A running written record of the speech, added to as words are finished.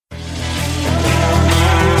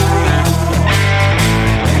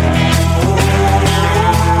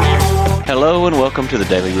welcome to the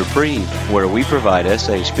Daily Reprieve, where we provide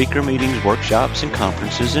SA speaker meetings, workshops, and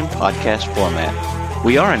conferences in podcast format.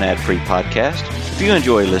 We are an ad-free podcast. If you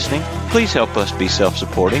enjoy listening, please help us be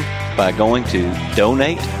self-supporting by going to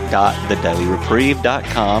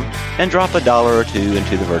donate.thedailyreprieve.com and drop $1 or $2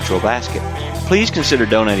 into the virtual basket. Please consider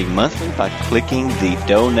donating monthly by clicking the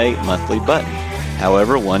Donate Monthly button.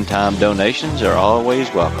 However, one-time donations are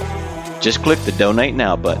always welcome. Just click the Donate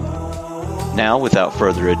Now button. Now, without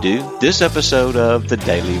further ado, this episode of the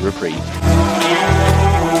Daily Reprieve.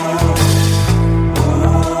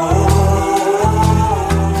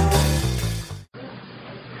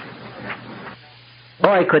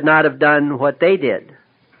 Roy could not have done what they did.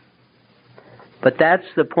 But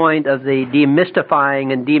that's the point of the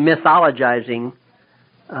demystifying and demythologizing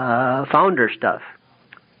founder stuff.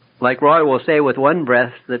 Like Roy will say with one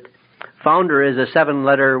breath that founder is a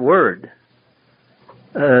 7-letter word.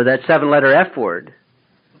 That 7-letter F word.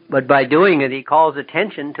 But by doing it, he calls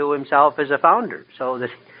attention to himself as a founder, so that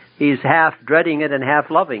he's half dreading it and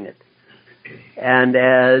half loving it. And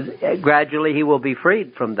gradually he will be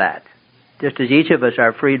freed from that, just as each of us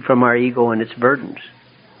are freed from our ego and its burdens.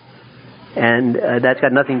 And that's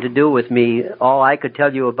got nothing to do with me. All I could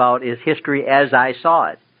tell you about is history as I saw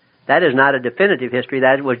it. That is not a definitive history.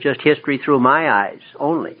 That was just history through my eyes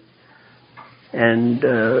only. And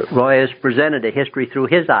Roy has presented a history through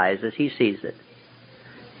his eyes as he sees it.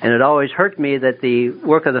 And it always hurt me that the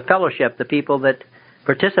work of the fellowship, the people that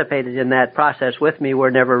participated in that process with me, were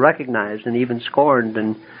never recognized and even scorned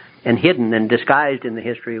and hidden and disguised in the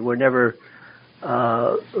history, were never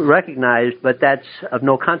recognized. But that's of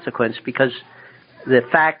no consequence, because the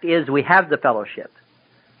fact is we have the fellowship.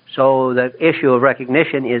 So the issue of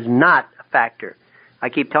recognition is not a factor. I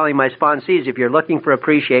keep telling my sponsees, if you're looking for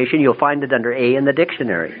appreciation, you'll find it under A in the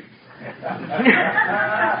dictionary.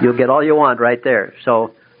 You'll get all you want right there.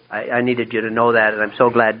 So I needed you to know that, and I'm so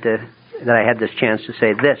glad that I had this chance to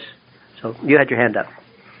say this. So you had your hand up.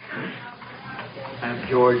 I'm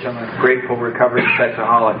George. I'm a grateful recovering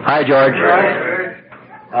sexaholic. Hi, George.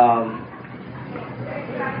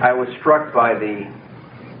 I was struck by the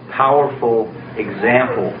powerful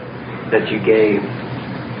example that you gave.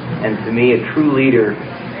 And to me, a true leader,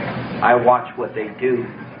 I watch what they do,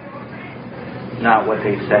 not what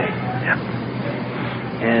they say. Yeah.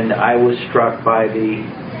 And I was struck by the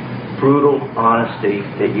brutal honesty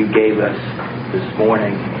that you gave us this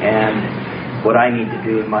morning and what I need to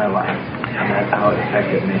do in my life. And that's how it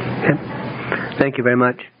affected me. Okay. Thank you very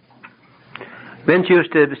much. Vince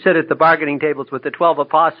used to sit at the bargaining tables with the 12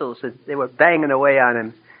 apostles, and they were banging away on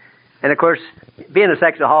him. And of course, being a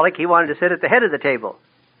sexaholic, he wanted to sit at the head of the table.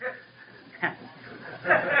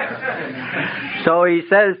 So he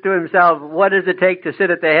says to himself, what does it take to sit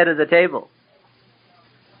at the head of the table?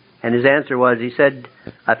 And his answer was, he said,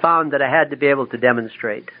 I found that I had to be able to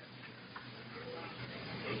demonstrate.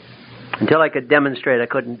 Until I could demonstrate, I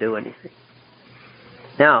couldn't do anything.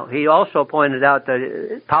 Now, he also pointed out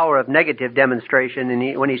the power of negative demonstration,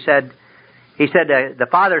 and when he said the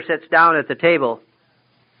father sits down at the table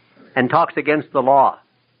and talks against the law.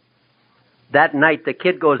 That night, the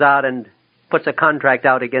kid goes out and puts a contract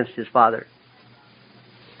out against his father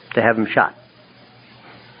to have him shot.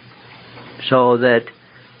 So that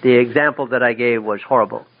the example that I gave was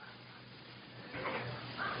horrible.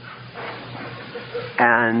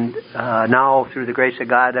 And now, through the grace of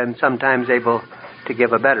God, I'm sometimes able to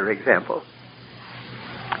give a better example,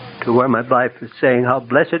 to where my wife is saying how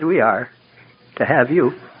blessed we are to have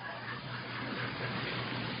you,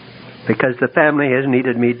 because the family has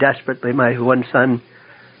needed me desperately. My one son,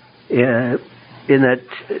 in that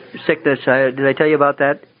sickness, did I tell you about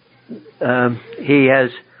that? He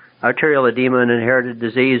has arterial edema, an inherited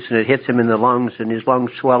disease, and it hits him in the lungs, and his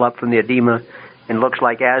lungs swell up from the edema and looks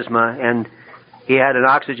like asthma. And he had an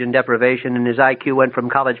oxygen deprivation, and his IQ went from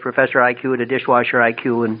college professor IQ to dishwasher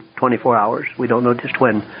IQ in 24 hours. We don't know just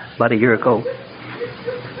when, about a year ago.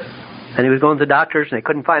 And he was going to the doctors, and they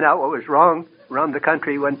couldn't find out what was wrong. Around the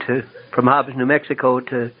country, he went from Hobbs, New Mexico,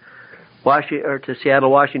 to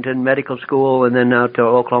Seattle, Washington medical school, and then out to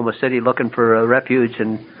Oklahoma City looking for a refuge,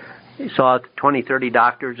 and he saw 20, 30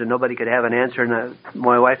 doctors, and nobody could have an answer. And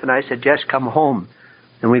my wife and I said, Jess, come home.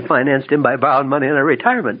 And we financed him by borrowing money in a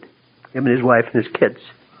retirement, him and his wife and his kids.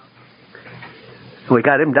 So we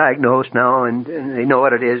got him diagnosed now, and they know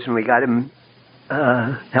what it is, and we got him,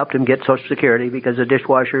 helped him get Social Security, because a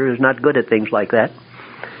dishwasher is not good at things like that.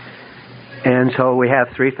 And so we have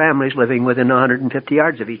 3 families living within 150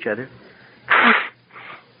 yards of each other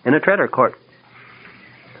in a trailer court.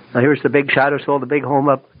 Now here's the big shot. I sold a big home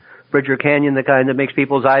up Bridger Canyon, the kind that makes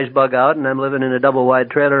people's eyes bug out, and I'm living in a double-wide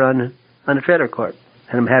trailer on a trailer court,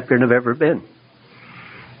 and I'm happier than I've ever been.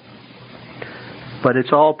 But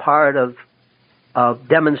it's all part of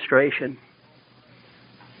demonstration,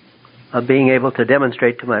 of being able to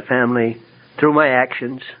demonstrate to my family through my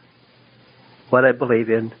actions what I believe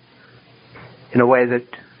in a way that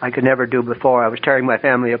I could never do before. I was tearing my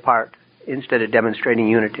family apart instead of demonstrating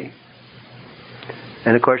unity.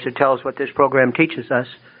 And of course it tells what this program teaches us,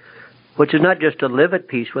 which is not just to live at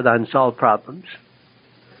peace with unsolved problems.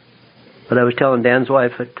 But I was telling Dan's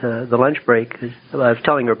wife at the lunch break, I was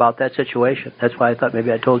telling her about that situation. That's why I thought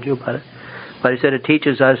maybe I told you about it. But I said it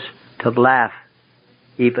teaches us to laugh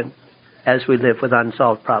even as we live with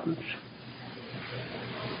unsolved problems.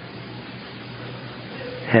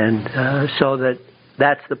 And so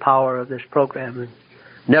that's the power of this program. And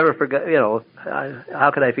never forget,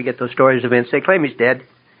 how could I forget those stories of Vince? They claim he's dead.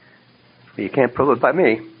 You can't prove it by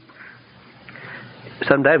me.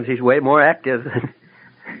 Sometimes he's way more active than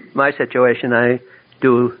my situation. I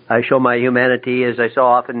show my humanity as I so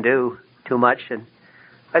often do, too much. And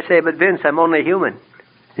I say, but Vince, I'm only human.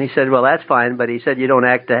 And he said, well, that's fine, but he said you don't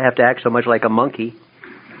have to act so much like a monkey.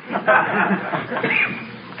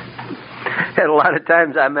 And a lot of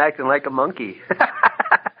times I'm acting like a monkey.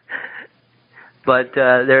 But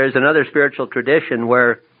there is another spiritual tradition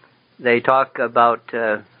where they talk about,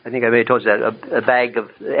 I think I may have told you that, a bag of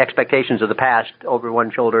expectations of the past over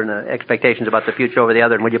one shoulder and expectations about the future over the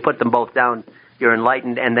other. And when you put them both down, you're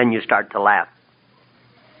enlightened, and then you start to laugh.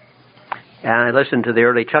 And I listened to the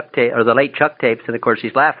early Chuck tape, or the late Chuck tapes, and of course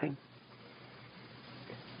he's laughing.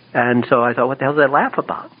 And so I thought, what the hell did I laugh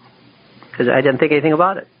about? Because I didn't think anything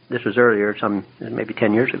about it. This was earlier, maybe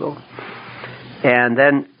 10 years ago. And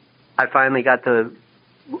then I finally got got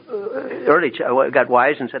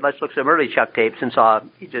wise and said, let's look at some early Chuck tapes, and saw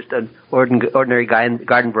just an ordinary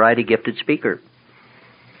garden variety gifted speaker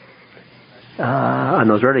on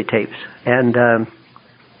those early tapes. And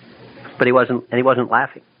but he wasn't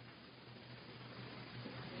laughing.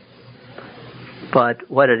 But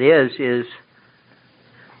what it is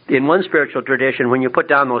in one spiritual tradition, when you put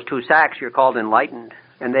down those two sacks, you're called enlightened.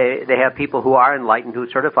 And they have people who are enlightened who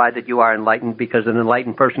certify that you are enlightened, because an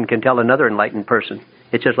enlightened person can tell another enlightened person.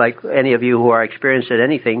 It's just like any of you who are experienced at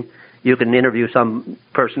anything, you can interview some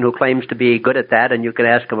person who claims to be good at that, and you can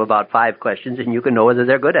ask them about 5 questions, and you can know whether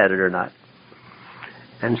they're good at it or not.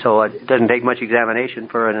 And so it doesn't take much examination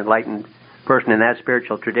for an enlightened person in that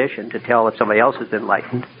spiritual tradition to tell if somebody else is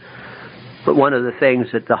enlightened. But one of the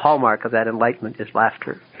things that the hallmark of that enlightenment is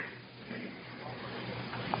laughter.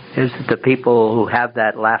 Is that the people who have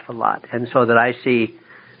that laugh a lot. And so that I see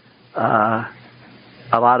a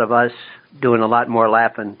lot of us doing a lot more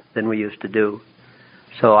laughing than we used to do.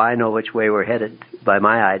 So I know which way we're headed by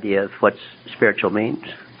my idea of what spiritual means.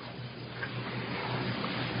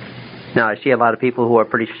 Now, I see a lot of people who are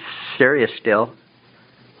pretty serious still,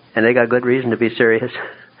 and they got good reason to be serious.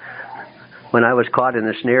 When I was caught in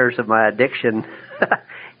the snares of my addiction,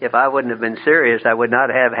 if I wouldn't have been serious, I would not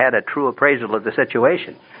have had a true appraisal of the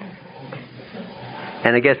situation.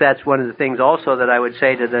 And I guess that's one of the things also that I would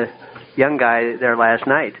say to the young guy there last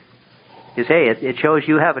night, is, hey, it shows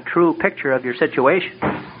you have a true picture of your situation.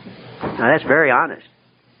 Now, that's very honest.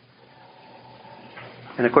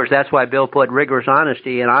 And, of course, that's why Bill put rigorous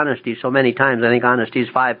honesty and honesty so many times. I think honesty is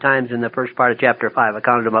 5 times in the first part of Chapter 5. I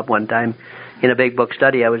counted them up one time in a big book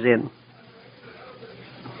study I was in.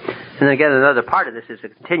 And again, another part of this is a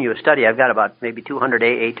continuous study. I've got about maybe 200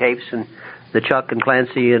 AA tapes, and the Chuck and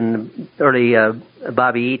Clancy and early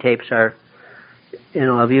Bobby E tapes are,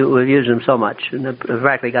 we've used them so much, and I've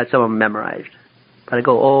practically got some of them memorized. But I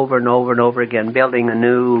go over and over and over again, building a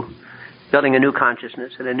new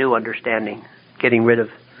consciousness and a new understanding, getting rid of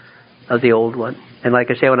the old one. And like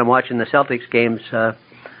I say, when I'm watching the Celtics games,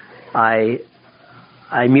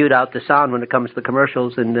 I mute out the sound when it comes to the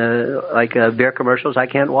commercials, and like beer commercials, I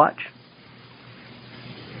can't watch.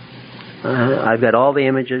 I've got all the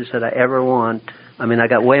images that I ever want. I mean, I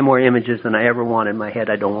got way more images than I ever want in my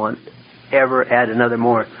head. I don't want ever add another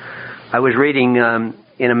more. I was reading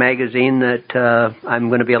in a magazine that I'm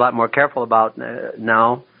going to be a lot more careful about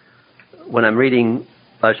now. When I'm reading,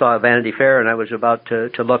 I saw Vanity Fair, and I was about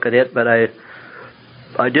to look at it, but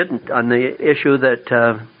I didn't, on the issue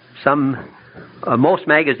that most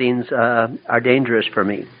magazines are dangerous for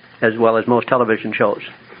me, as well as most television shows.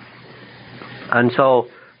 And so,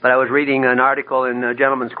 but I was reading an article in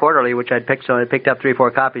Gentleman's Quarterly, which I'd picked, so I picked up 3 or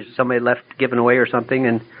 4 copies somebody left given away or something,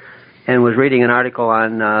 and was reading an article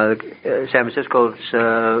on San Francisco's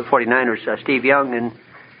 49ers, Steve Young,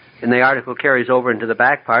 and the article carries over into the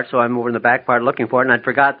back part, so I'm over in the back part looking for it, and I'd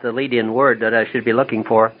forgot the lead-in word that I should be looking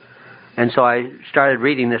for. And so I started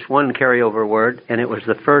reading this one carryover word, and it was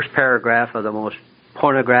the first paragraph of the most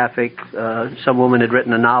pornographic. Some woman had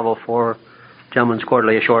written a novel for Gentleman's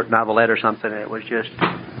Quarterly, a short novelette or something. It was just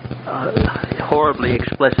a horribly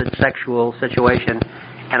explicit sexual situation.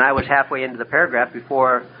 And I was halfway into the paragraph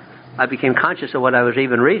before I became conscious of what I was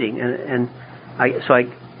even reading. So I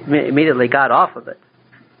immediately got off of it.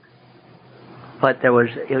 But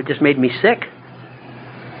it just made me sick.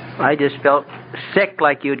 I just felt sick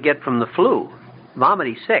like you'd get from the flu.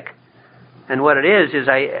 Vomity sick. And what it is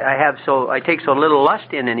I take so little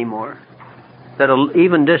lust in anymore that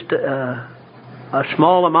even just a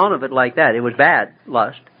small amount of it like that, it was bad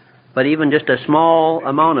lust, but even just a small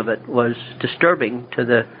amount of it was disturbing to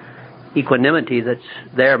the equanimity that's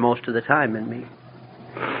there most of the time in me.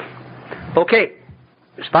 Okay,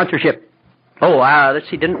 sponsorship. Oh, let's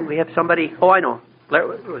see, didn't we have somebody? Oh, I know.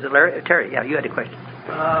 Was it Larry? Terry, yeah, you had a question.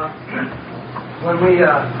 When we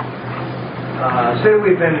say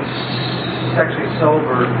we've been sexually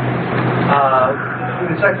sober,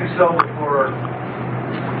 for,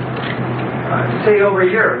 say, over a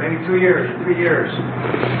year, maybe 2 years, 3 years,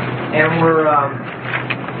 and we're,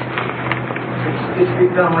 it's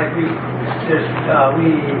become like we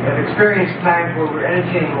have experienced times where we're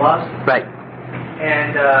entertaining lust. Right.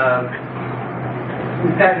 And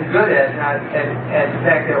we've gotten good at the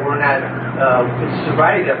fact that we're not, it's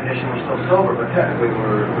sobriety definition, we're still sober, but technically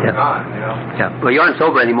we're gone, you know? Yeah. Well, you aren't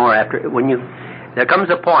sober anymore there comes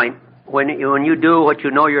a point when you do what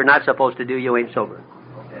you know you're not supposed to do, you ain't sober.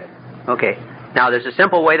 Okay. Now, there's a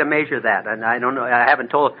simple way to measure that, and I don't know, I haven't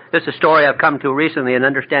told, this is a story I've come to recently, an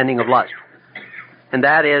understanding of lust. And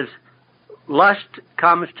that is, lust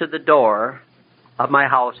comes to the door of my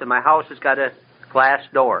house, and my house has got a glass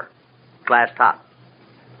door, glass top.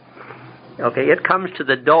 Okay, it comes to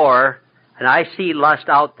the door, and I see lust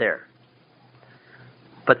out there.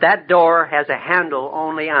 But that door has a handle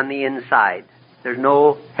only on the inside. There's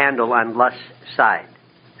no handle on lust's side.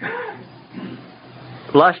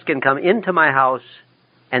 Lust can come into my house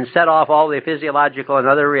and set off all the physiological and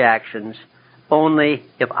other reactions only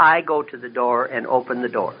if I go to the door and open the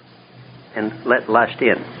door and let lust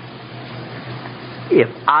in. If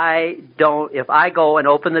I go and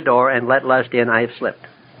open the door and let lust in, I have slipped.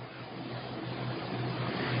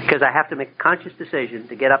 Because I have to make a conscious decision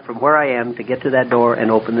to get up from where I am to get to that door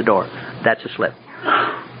and open the door. That's a slip.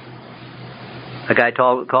 A guy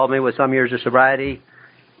called me with some years of sobriety,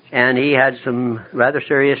 and he had some rather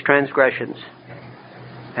serious transgressions.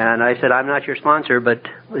 And I said, I'm not your sponsor, but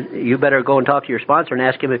you better go and talk to your sponsor and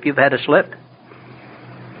ask him if you've had a slip.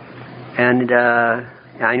 And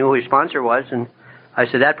I knew who his sponsor was, and I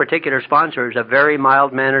said, that particular sponsor is a very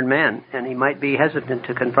mild-mannered man, and he might be hesitant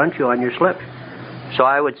to confront you on your slip. So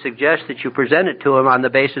I would suggest that you present it to him on the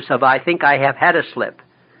basis of, I think I have had a slip,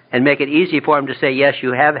 and make it easy for him to say, yes,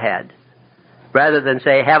 you have had, rather than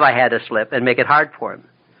say, have I had a slip, and make it hard for him.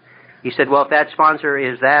 He said, well, if that sponsor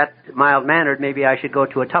is that mild-mannered, maybe I should go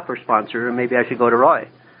to a tougher sponsor, or maybe I should go to Roy.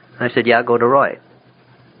 And I said, yeah, go to Roy.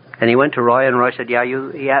 And he went to Roy, and Roy said,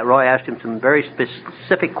 Roy asked him some very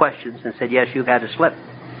specific questions and said, yes, you've had a slip.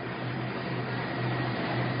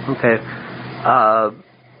 Okay.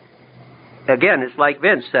 Again, it's like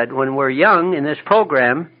Vince said, when we're young in this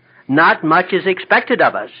program, not much is expected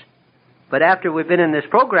of us. But after we've been in this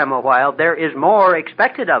program a while, there is more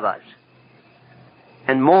expected of us.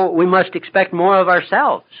 And we must expect more of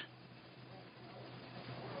ourselves.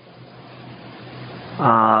 There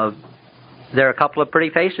are a couple of pretty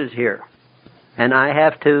faces here. And I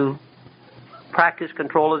have to practice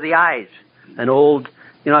control of the eyes. An old,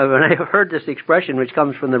 when I heard this expression, which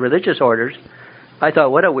comes from the religious orders, I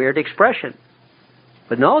thought, what a weird expression.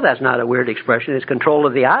 But no, that's not a weird expression. It's control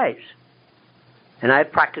of the eyes. And I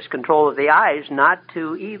practice control of the eyes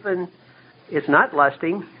it's not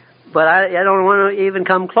lusting, but I don't want to even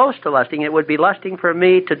come close to lusting. It would be lusting for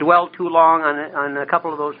me to dwell too long on a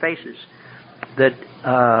couple of those faces. That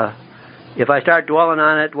if I start dwelling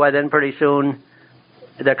on it, why then pretty soon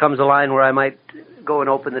there comes a line where I might go and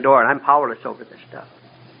open the door, and I'm powerless over this stuff.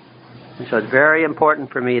 And so it's very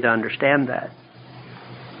important for me to understand that.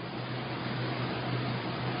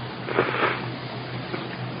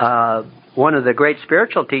 One of the great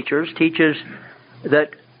spiritual teachers teaches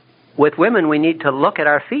that with women we need to look at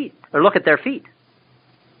our feet, or look at their feet.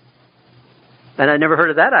 And I never heard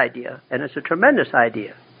of that idea, and it's a tremendous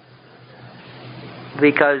idea.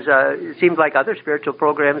 Because it seems like other spiritual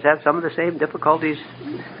programs have some of the same difficulties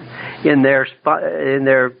in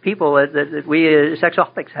their people that we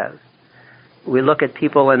sexaholics have. We look at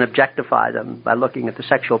people and objectify them by looking at the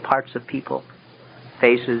sexual parts of people,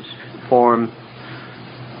 faces, form.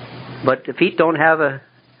 But the feet don't have and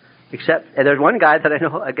there's one guy that I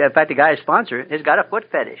know, in fact, the guy's sponsor, has got a foot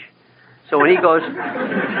fetish. So when he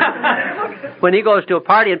goes to a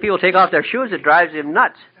party and people take off their shoes, it drives him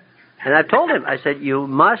nuts. And I've told him, I said, you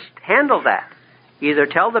must handle that. Either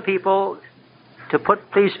tell the people to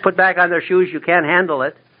please put back on their shoes, you can't handle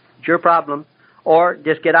it, it's your problem, or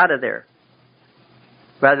just get out of there.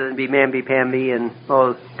 Rather than be mamby-pamby and,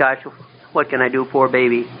 oh gosh, what can I do, poor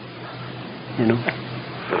baby? You know.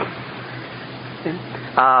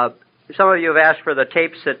 Some of you have asked for the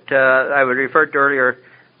tapes that I referred to earlier.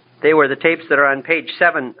 They were the tapes that are on page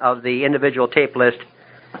 7 of the individual tape list,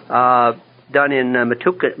 done in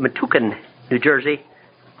Metuchen, New Jersey,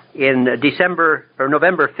 in November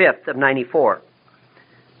 5th of '94.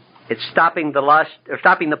 It's Stopping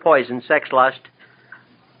the Poison, Sex Lust,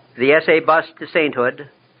 the SA Bus to Sainthood,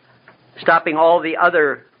 Stopping All the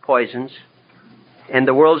Other Poisons, and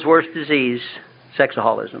the World's Worst Disease,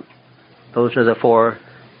 Sexaholism. Those are the 4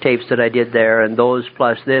 tapes that I did there, and those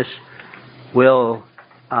plus this will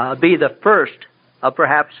be the first of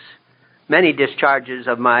perhaps many discharges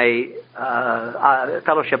of my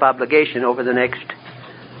fellowship obligation over the next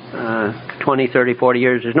 20, 30, 40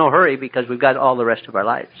 years. There's no hurry because we've got all the rest of our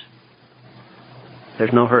lives.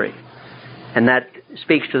 There's no hurry. And that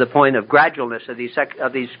speaks to the point of gradualness of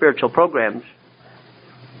these spiritual programs,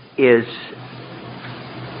 is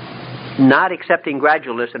not accepting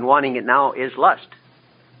gradualness and wanting it now is lust.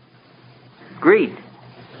 Greed.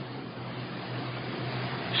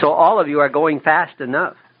 So all of you are going fast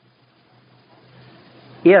enough.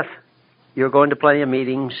 If you're going to plenty of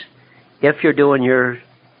meetings, if you're doing your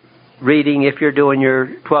reading, if you're doing your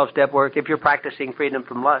 12-step work, if you're practicing freedom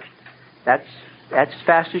from lust, that's as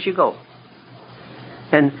fast as you go.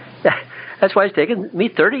 And that's why it's taken me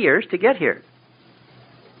 30 years to get here.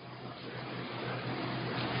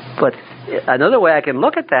 But another way I can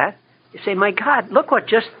look at that is say, my God, look what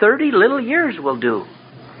just 30 little years will do.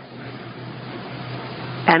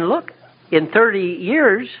 And look, in 30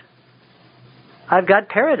 years, I've got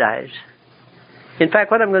paradise. In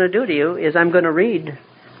fact, what I'm going to do to you is I'm going to read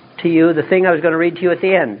to you the thing I was going to read to you at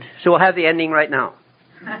the end. So we'll have the ending right now.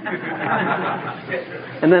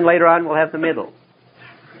 And then later on we'll have the middle.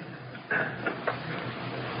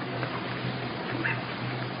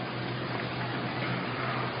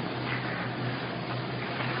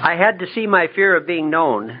 I had to see my fear of being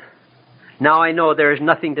known. Now I know there is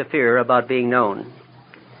nothing to fear about being known.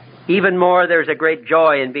 Even more, there's a great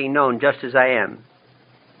joy in being known just as I am.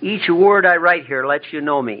 Each word I write here lets you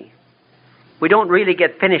know me. We don't really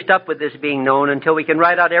get finished up with this being known until we can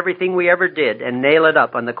write out everything we ever did and nail it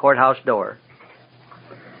up on the courthouse door.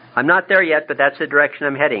 I'm not there yet, but that's the direction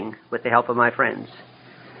I'm heading with the help of my friends.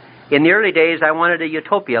 In the early days, I wanted a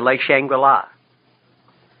utopia like Shangri-La.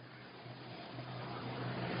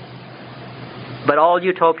 But all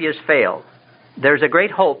utopias fail. There's a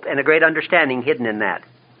great hope and a great understanding hidden in that.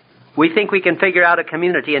 We think we can figure out a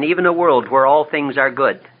community and even a world where all things are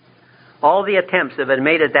good. All the attempts that have been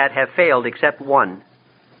made at that have failed except one.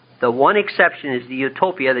 The one exception is the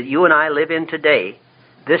utopia that you and I live in today,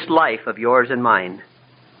 this life of yours and mine.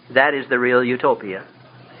 That is the real utopia.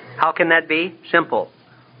 How can that be? Simple.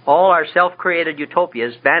 All our self-created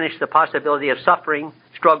utopias banish the possibility of suffering,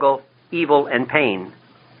 struggle, evil, and pain.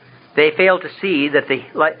 They fail to see that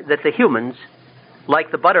the humans,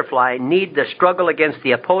 like the butterfly, need the struggle against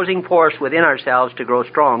the opposing force within ourselves to grow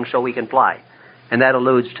strong so we can fly. And that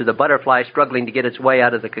alludes to the butterfly struggling to get its way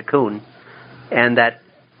out of the cocoon. And that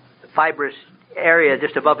fibrous area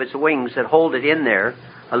just above its wings that hold it in there,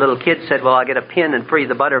 a little kid said, well, I'll get a pin and free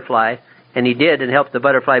the butterfly. And he did, and helped the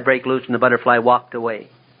butterfly break loose, and the butterfly walked away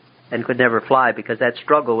and could never fly because that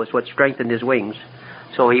struggle was what strengthened his wings.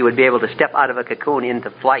 So he would be able to step out of a cocoon into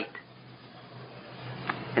flight.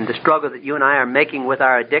 And the struggle that you and I are making with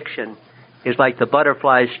our addiction is like the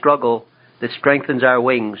butterfly's struggle that strengthens our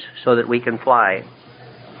wings so that we can fly.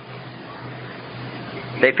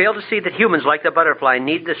 They fail to see that humans, like the butterfly,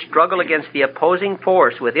 need the struggle against the opposing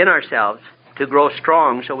force within ourselves to grow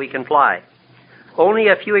strong so we can fly. Only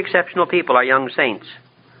a few exceptional people are young saints.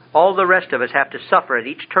 All the rest of us have to suffer at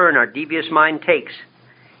each turn our devious mind takes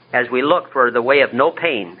as we look for the way of no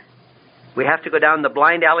pain. We have to go down the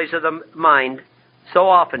blind alleys of the mind so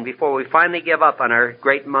often before we finally give up on our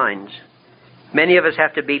great minds. Many of us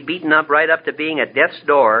have to be beaten up right up to being at death's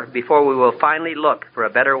door before we will finally look for a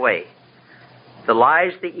better way. The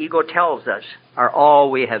lies the ego tells us are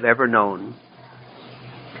all we have ever known.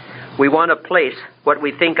 We want to place what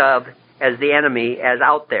we think of as the enemy as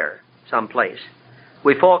out there someplace.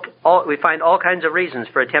 We find all kinds of reasons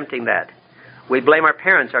for attempting that. We blame our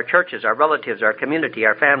parents, our churches, our relatives, our community,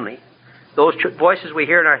 our family. Those voices we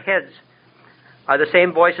hear in our heads are the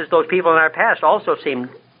same voices those people in our past also seem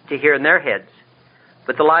to hear in their heads.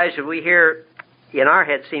 But the lies that we hear in our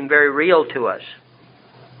head seem very real to us.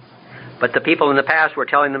 But the people in the past were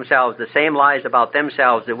telling themselves the same lies about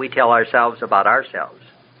themselves that we tell ourselves about ourselves.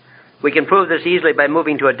 We can prove this easily by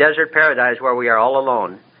moving to a desert paradise where we are all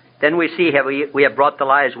alone. Then we see how we have brought the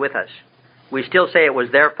lies with us. We still say it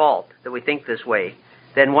was their fault that we think this way.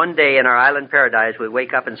 Then one day in our island paradise we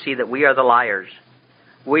wake up and see that we are the liars.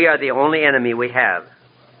 We are the only enemy we have.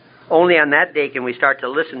 Only on that day can we start to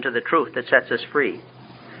listen to the truth that sets us free.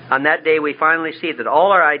 On that day we finally see that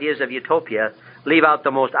all our ideas of utopia leave out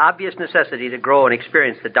the most obvious necessity to grow and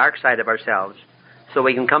experience the dark side of ourselves, so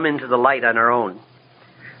we can come into the light on our own.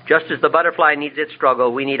 Just as the butterfly needs its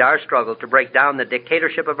struggle, we need our struggle to break down the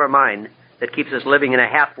dictatorship of our mind that keeps us living in a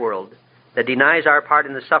half-world, that denies our part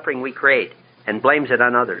in the suffering we create and blames it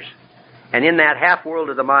on others. And in that half-world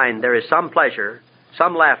of the mind, there is some pleasure,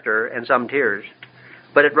 some laughter, and some tears.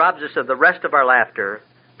 But it robs us of the rest of our laughter,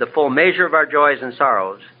 the full measure of our joys and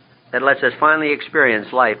sorrows, that lets us finally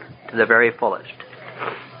experience life to the very fullest.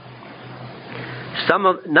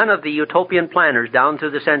 None of the utopian planners down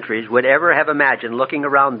through the centuries would ever have imagined looking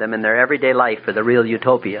around them in their everyday life for the real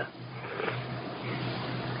utopia.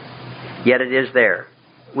 Yet it is there.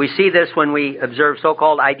 We see this when we observe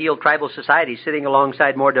so-called ideal tribal societies sitting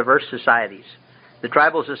alongside more diverse societies. The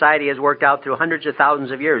tribal society has worked out through hundreds of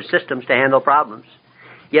thousands of years systems to handle problems.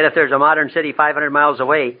 Yet if there's a modern city 500 miles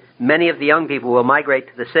away, many of the young people will migrate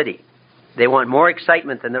to the city. They want more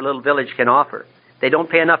excitement than their little village can offer. They don't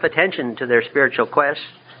pay enough attention to their spiritual quests,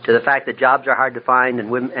 to the fact that jobs are hard to find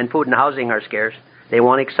and food and housing are scarce. They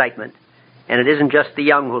want excitement. And it isn't just the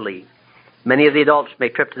young who leave. Many of the adults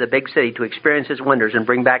make trips to the big city to experience its wonders and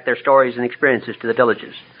bring back their stories and experiences to the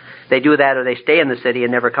villages. They do that or they stay in the city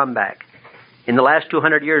and never come back. In the last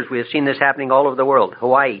 200 years, we have seen this happening all over the world.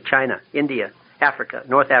 Hawaii, China, India, Africa,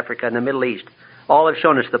 North Africa, and the Middle East. All have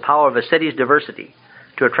shown us the power of a city's diversity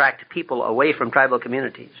to attract people away from tribal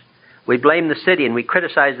communities. We blame the city and we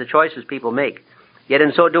criticize the choices people make. Yet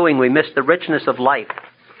in so doing, we miss the richness of life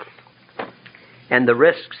and the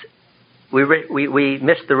risks. We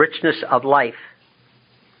miss the richness of life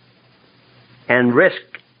and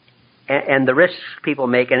the risks people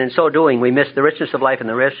make, and in so doing, we miss the richness of life and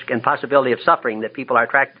the risk and possibility of suffering that people are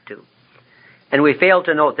attracted to. And we fail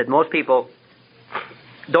to note that most people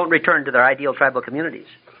don't return to their ideal tribal communities.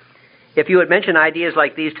 If you would mention ideas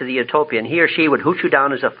like these to the utopian, he or she would hoot you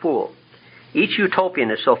down as a fool. Each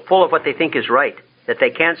utopian is so full of what they think is right that they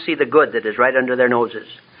can't see the good that is right under their noses.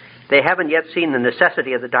 They haven't yet seen the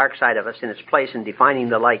necessity of the dark side of us in its place in defining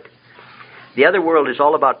the light. The other world is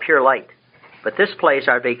all about pure light, but this place,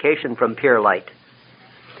 our vacation from pure light,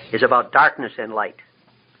 is about darkness and light.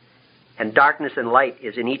 And darkness and light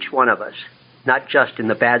is in each one of us, not just in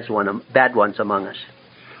the bad ones among us.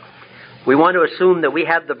 We want to assume that we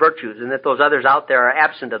have the virtues and that those others out there are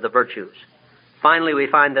absent of the virtues. Finally, we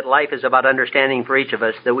find that life is about understanding for each of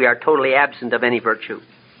us that we are totally absent of any virtue.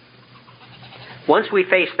 Once we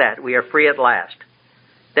face that, we are free at last.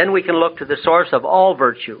 Then we can look to the source of all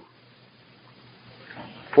virtue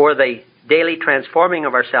for the daily transforming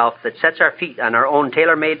of ourselves that sets our feet on our own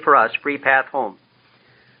tailor-made for us free path home.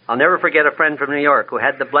 I'll never forget a friend from New York who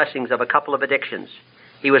had the blessings of a couple of addictions.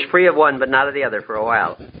 He was free of one but not of the other for a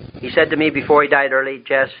while. He said to me before he died early,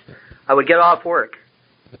 "Jess, I would get off work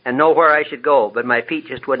and know where I should go, but my feet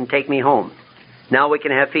just wouldn't take me home. Now we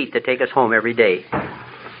can have feet that take us home every day."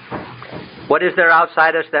 What is there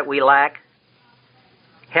outside us that we lack?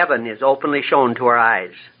 Heaven is openly shown to our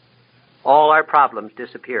eyes. All our problems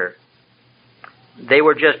disappear. They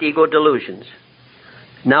were just ego delusions.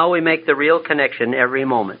 Now we make the real connection every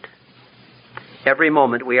moment. Every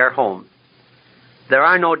moment we are home. There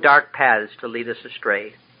are no dark paths to lead us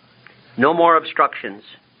astray. No more obstructions.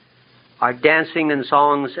 Our dancing and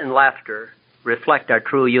songs and laughter reflect our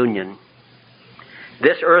true union.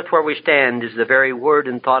 This earth where we stand is the very word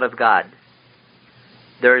and thought of God.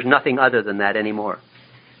 There is nothing other than that anymore.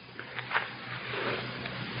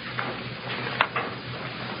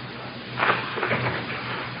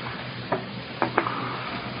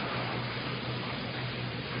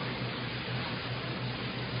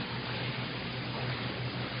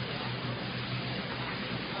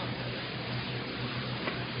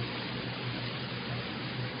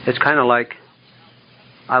 It's kind of like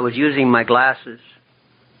I was using my glasses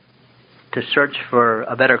to search for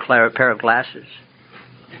a better pair of glasses.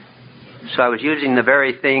 So I was using the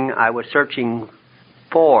very thing I was searching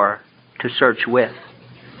for to search with.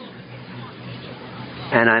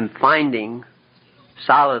 And I'm finding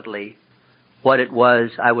solidly what it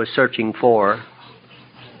was I was searching for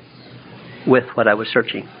with what I was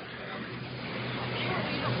searching.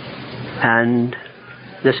 And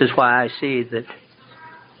this is why I see that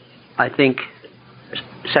I think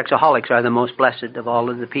sexaholics are the most blessed of all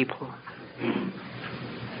of the people,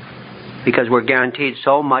 because we're guaranteed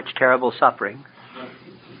so much terrible suffering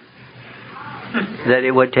that it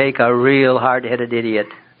would take a real hard-headed idiot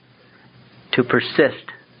to persist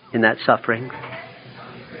in that suffering.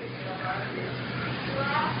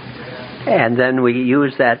 And then we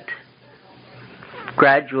use that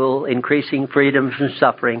gradual increasing freedom from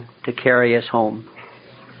suffering to carry us home.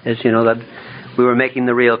 As you know, that we were making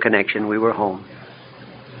the real connection. We were home.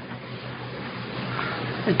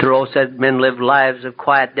 And Thoreau said men live lives of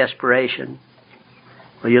quiet desperation.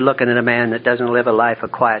 Well, you're looking at a man that doesn't live a life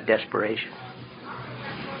of quiet desperation.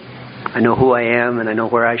 I know who I am, and I know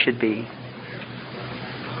where I should be,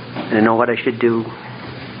 and I know what I should do.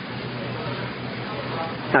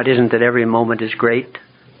 Now, it isn't that every moment is great.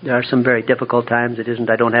 There are some very difficult times. It isn't.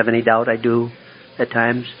 I don't have any doubt I do at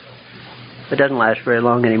times. It doesn't last very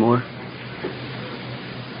long anymore.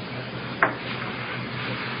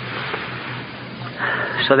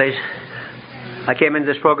 So I came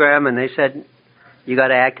into this program and they said, you got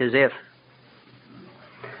to act as if.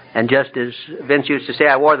 And just as Vince used to say,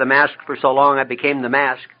 I wore the mask for so long, I became the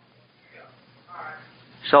mask.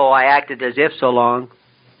 So I acted as if so long,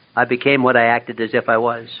 I became what I acted as if I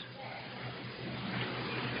was.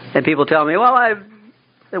 And people tell me, well,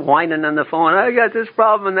 they're whining on the phone, I got this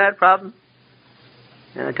problem and that problem.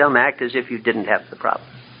 And I tell them, act as if you didn't have the problem.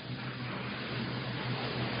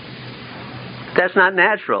 That's not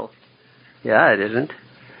natural. Yeah, it isn't.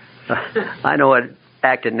 I know what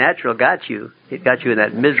acting natural got you. It got you in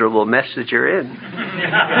that miserable mess that you're in. And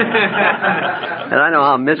I know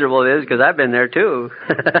how miserable it is because I've been there too.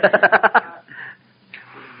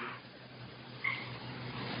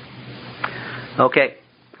 Okay,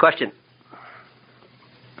 question.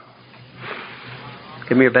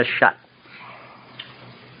 Give me your best shot.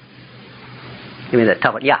 Give me that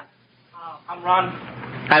tough one. Yeah. I'm Ron.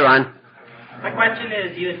 Hi, Ron. My question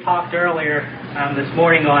is, you had talked earlier this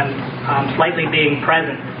morning on slightly being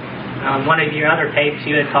present. One of your other tapes,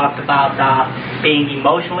 you had talked about being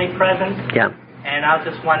emotionally present. Yeah. And I was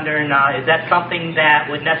just wondering, is that something that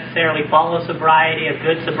would necessarily follow sobriety, a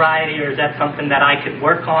good sobriety, or is that something that I could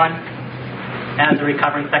work on as a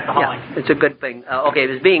recovering sexaholic? Yeah, it's a good thing. Okay,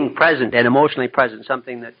 it's being present and emotionally present,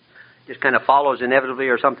 something that just kind of follows inevitably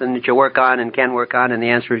or something that you work on and can work on, and the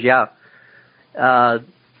answer is yeah.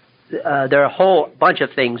 There are a whole bunch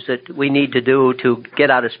of things that we need to do to get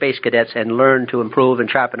out of Space Cadets and learn to improve and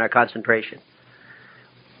sharpen our concentration.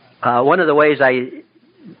 One of the ways I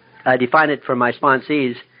define it for my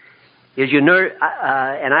sponsees is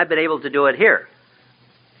and I've been able to do it here.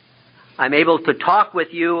 I'm able to talk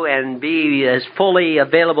with you and be as fully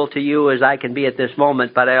available to you as I can be at this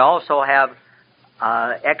moment, but I also have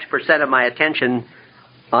X% of my attention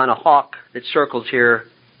on a hawk that circles here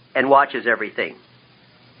and watches everything.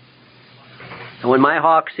 And when my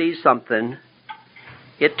hawk sees something,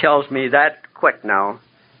 it tells me that quick now,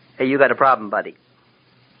 hey, you got a problem, buddy.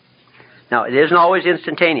 Now, it isn't always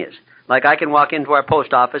instantaneous. Like I can walk into our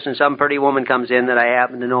post office and some pretty woman comes in that I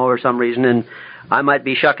happen to know for some reason, and I might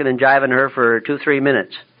be shucking and jiving her for 2-3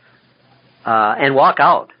 minutes and walk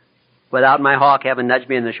out without my hawk having nudged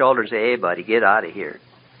me in the shoulder and say, hey, buddy, get out of here.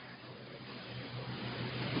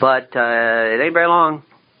 But it ain't very long.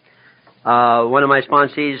 One of my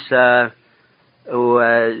sponsees who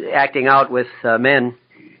acting out with men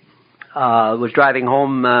was driving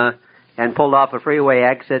home and pulled off a freeway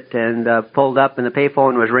exit and pulled up, and the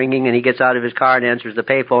payphone was ringing, and he gets out of his car and answers the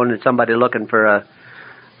payphone, and it's somebody looking for a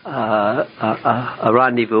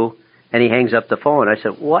rendezvous, and he hangs up the phone. I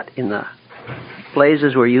said, what in the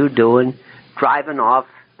blazes were you doing driving off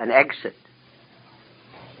an exit?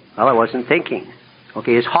 Well, I wasn't thinking.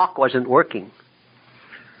 Okay, his hawk wasn't working.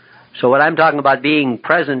 So what I'm talking about being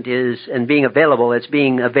present is, and being available, it's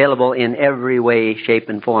being available in every way, shape,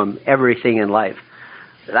 and form, everything in life.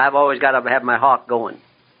 But I've always got to have my hawk going.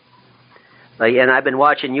 And I've been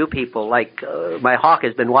watching you people, my hawk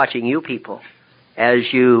has been watching you people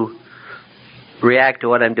as you react to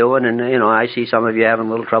what I'm doing. And, I see some of you having a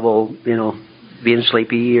little trouble, being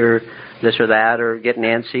sleepy or this or that or getting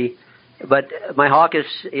antsy. But my hawk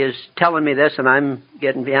is telling me this, and I'm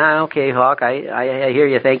getting, okay, hawk, I hear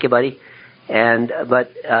you, thank you, buddy.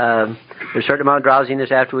 But there's a certain amount of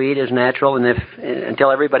drowsiness after we eat is natural, and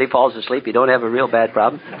until everybody falls asleep, you don't have a real bad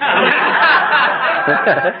problem.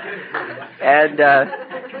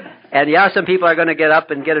 And some people are going to get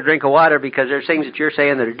up and get a drink of water because there's things that you're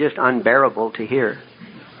saying that are just unbearable to hear.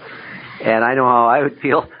 And I know how I would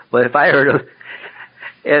feel, but if I heard them.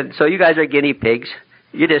 And so you guys are guinea pigs.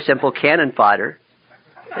 You're just simple cannon fodder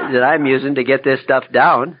that I'm using to get this stuff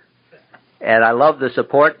down. And I love the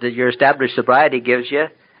support that your established sobriety gives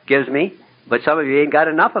me, but some of you ain't got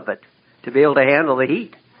enough of it to be able to handle the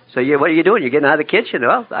heat. So what are you doing? You're getting out of the kitchen.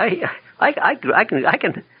 Well, I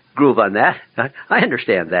can groove on that. I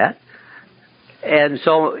understand that. And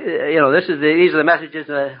so, these are the messages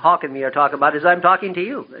that Hawk and me are talking about as I'm talking to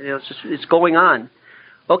you. It's going on.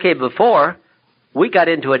 Okay, before, we got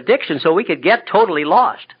into addiction so we could get totally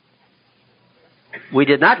lost. We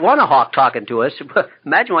did not want a Hawk talking to us.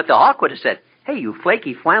 Imagine what the Hawk would have said. Hey, you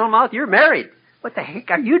flaky flannel mouth, you're married. What the heck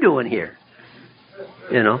are you doing here?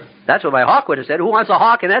 That's what my Hawk would have said. Who wants a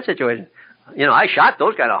Hawk in that situation? I shot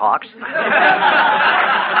those kind of Hawks.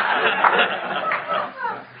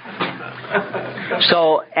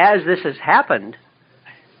 So as this has happened,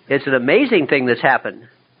 it's an amazing thing that's happened.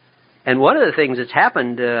 And one of the things that's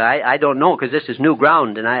happened, I don't know, because this is new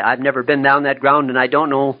ground, and I've never been down that ground, and I don't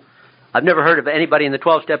know. I've never heard of anybody in the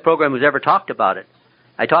 12-step program who's ever talked about it.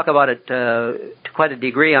 I talk about it to quite a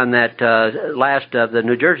degree on that last of the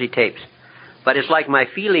New Jersey tapes. But it's like my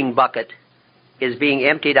feeling bucket is being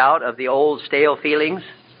emptied out of the old stale feelings,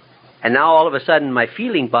 and now all of a sudden my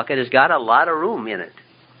feeling bucket has got a lot of room in it.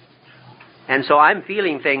 And so I'm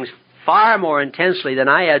feeling things far more intensely than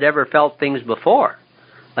I had ever felt things before.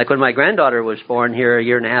 Like when my granddaughter was born here a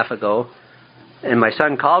year and a half ago, and my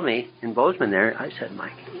son called me in Bozeman there. I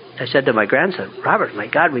said to my grandson, Robert, my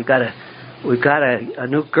God, we've got a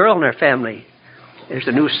new girl in our family. There's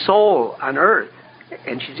a new soul on earth,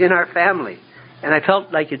 and she's in our family. And I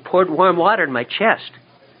felt like it poured warm water in my chest.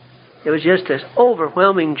 It was just this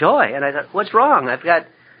overwhelming joy. And I thought, what's wrong? I've got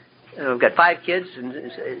 5 kids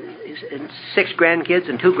and 6 grandkids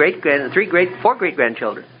and 4 great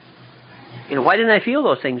grandchildren. Why didn't I feel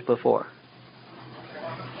those things before?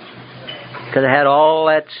 Because I had all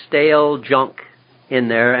that stale junk in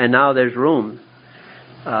there, and now there's room.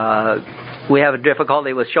 We have a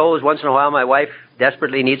difficulty with shows. Once in a while, my wife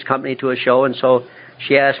desperately needs company to a show, and so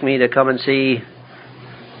she asked me to come and see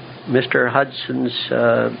Mr. Holland's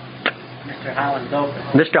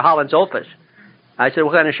Opus. I said,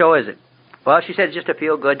 what kind of show is it? Well, she said, it's just a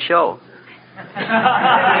feel-good show.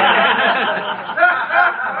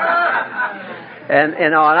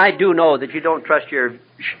 And I do know that you don't trust your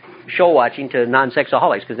show watching to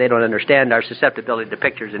non-sexaholics because they don't understand our susceptibility to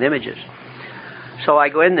pictures and images. So I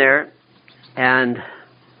go in there, and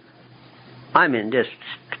I'm in just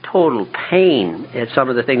total pain at some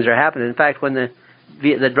of the things that are happening. In fact, when the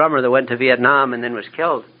drummer that went to Vietnam and then was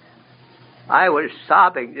killed, I was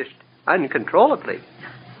sobbing just uncontrollably.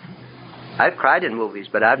 I've cried in movies,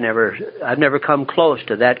 but I've never come close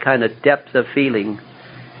to that kind of depth of feeling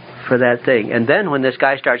for that thing. And then when this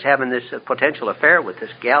guy starts having this potential affair with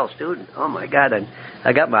this gal student, oh my God,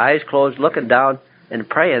 I got my eyes closed, looking down and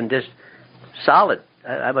praying, just solid.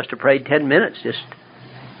 I must have prayed 10 minutes just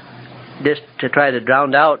to try to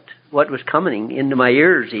drown out what was coming into my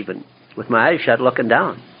ears, even with my eyes shut, looking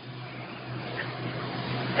down.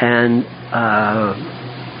 And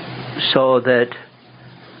so that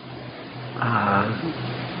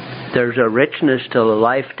there's a richness to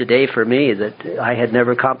life today for me that I had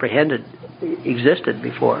never comprehended existed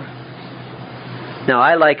before. Now,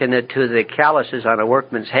 I liken it to the calluses on a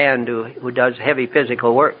workman's hand who does heavy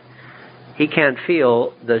physical work. He can't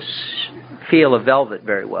feel the feel of velvet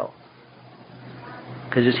very well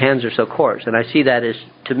because his hands are so coarse. And I see that as,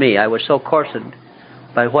 to me, I was so coarsened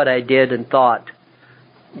by what I did and thought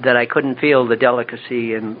that I couldn't feel the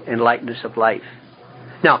delicacy and lightness of life.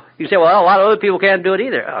 Now, you say, well, a lot of other people can't do it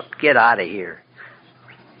either. Oh, get out of here.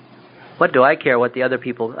 What do I care what the other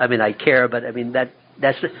people... I care, but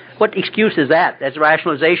that's... What excuse is that? That's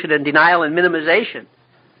rationalization and denial and minimization.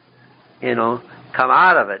 Come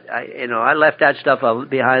out of it. I left that stuff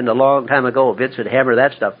behind a long time ago. Vince would hammer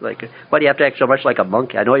that stuff. Like, why do you have to act so much like a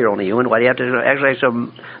monkey? I know you're only human. Why do you have to act so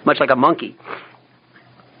much like a monkey?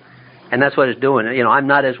 And that's what it's doing. I'm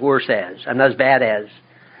not as worse as. I'm not as bad as.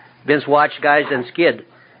 Vince watched guys in Skid,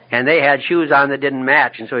 and they had shoes on that didn't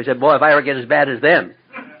match. And so he said, boy, if I ever get as bad as them,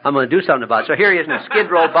 I'm going to do something about it. So here he is in a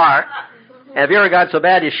Skid Row bar, and if he ever got so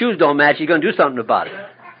bad his shoes don't match, he's going to do something about it.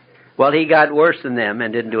 Well, he got worse than them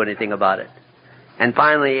and didn't do anything about it. And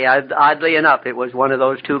finally, oddly enough, it was one of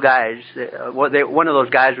those 2 guys. One of those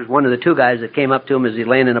guys was one of the 2 guys that came up to him as he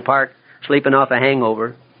laying in a park, sleeping off a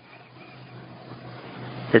hangover,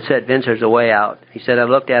 that said, Vince, there's a way out. He said, I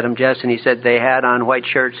looked at him, Jess, and he said they had on white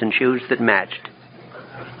shirts and shoes that matched,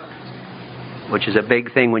 which is a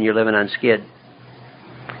big thing when you're living on Skid.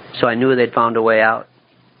 So I knew they'd found a way out.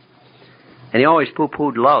 And he always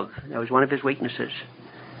poo-pooed love. That was one of his weaknesses.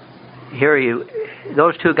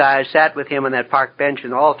 Those 2 guys sat with him on that park bench,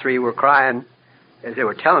 and all 3 were crying as they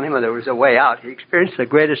were telling him there was a way out. He experienced the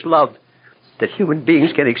greatest love that human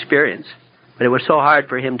beings can experience. But it was so hard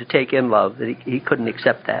for him to take in love that he couldn't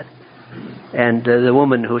accept that. And the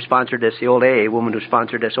woman who sponsored us, the old AA woman who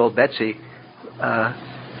sponsored us, old Betsy,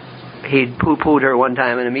 he poo-pooed her one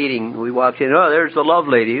time in a meeting. We walked in, oh, there's the love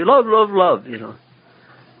lady. Love, love, love, you know.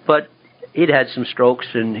 But he'd had some strokes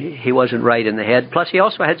and he wasn't right in the head. Plus, he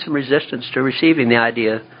also had some resistance to receiving the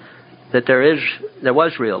idea that there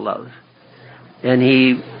was real love. And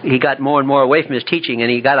he got more and more away from his teaching, and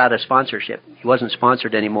he got out of sponsorship. He wasn't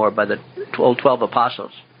sponsored anymore by the 12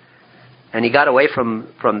 apostles. And he got away from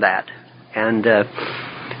that. And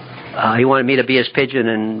he wanted me to be his pigeon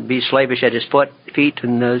and be slavish at his feet,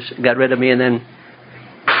 and got rid of me, and then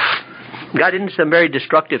got into some very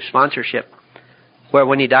destructive sponsorship, where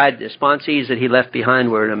when he died, the sponsees that he left behind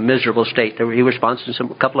were in a miserable state. He was sponsoring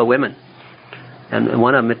a couple of women. And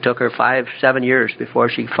one of them, it took her 5-7 years before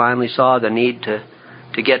she finally saw the need to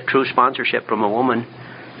get true sponsorship from a woman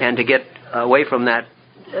and to get away from that,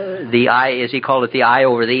 the I, as he called it, the I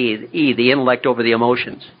over the E, the intellect over the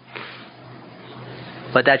emotions.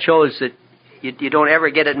 But that shows that you don't ever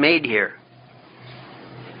get it made here.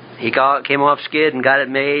 He came off skid and got it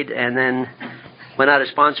made, and then went out of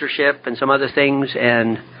sponsorship and some other things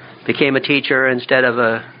and became a teacher instead of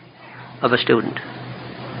a student.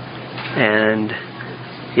 And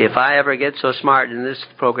if I ever get so smart in this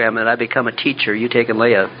program that I become a teacher, you take and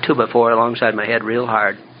lay a 2x4 alongside my head real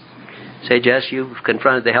hard. Say, Jess, you've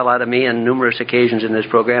confronted the hell out of me on numerous occasions in this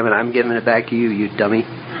program, and I'm giving it back to you, you dummy.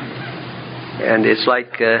 And it's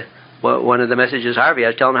like one of the messages I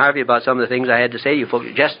was telling Harvey about some of the things I had to say to you folks.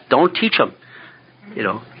 Just don't teach him, you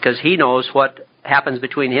know, because he knows what happens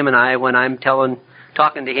between him and I when I'm talking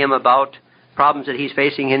to him about problems that he's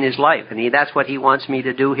facing in his life, and that's what he wants me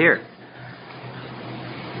to do here.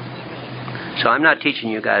 So I'm not teaching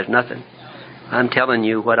you guys nothing. I'm telling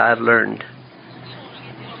you what I've learned.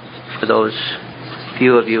 For those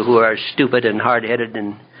few of you who are stupid and hard-headed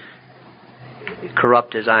and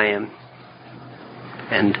corrupt as I am.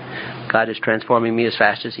 And God is transforming me as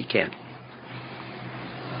fast as He can.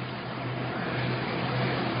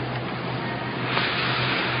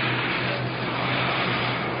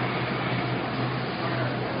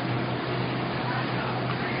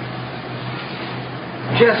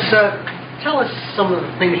 Jess, tell us some of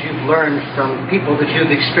the things you've learned from people that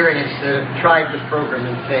you've experienced that have tried the program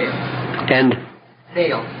and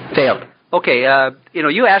failed. Failed. Okay,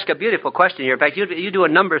 you ask a beautiful question here. In fact, you do a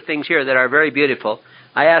number of things here that are very beautiful.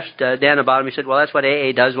 I asked Dan about him. He said, well, that's what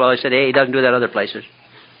AA does. Well, I said, AA doesn't do that other places.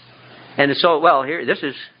 And so, well, here, this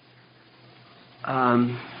is...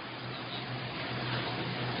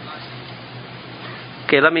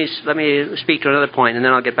 okay, let me speak to another point, and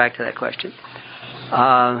then I'll get back to that question.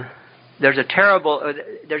 There's a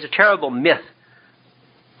terrible myth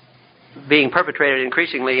being perpetrated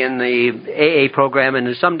increasingly in the AA program and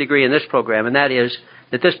to some degree in this program, and that is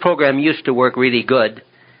that this program used to work really good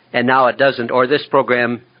and now it doesn't, or this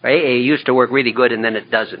program, AA used to work really good and then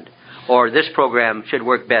it doesn't, or this program should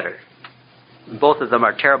work better. Both of them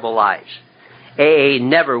are terrible lies. AA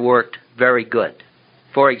never worked very good.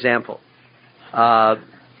 For example,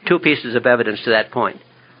 2 pieces of evidence to that point.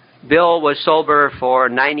 Bill was sober for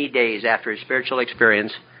 90 days after his spiritual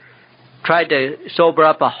experience, tried to sober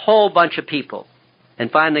up a whole bunch of people,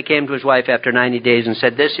 and finally came to his wife after 90 days and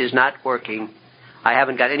said, this is not working. I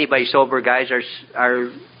haven't got anybody sober. Guys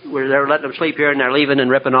they're letting them sleep here, and they're leaving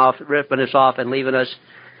and ripping us off and leaving us.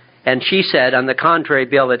 And she said, on the contrary,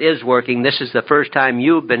 Bill, it is working. This is the first time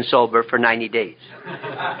you've been sober for 90 days.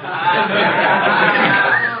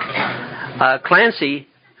 Clancy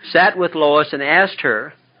sat with Lois and asked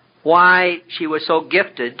her why she was so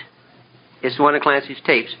gifted. It's one of Clancy's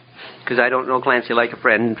tapes, because I don't know Clancy like a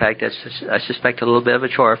friend. In fact, I suspect a little bit of a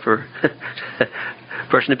chore for a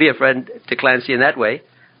person to be a friend to Clancy in that way.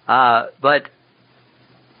 But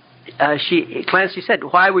Clancy said,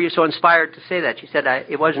 why were you so inspired to say that? She said,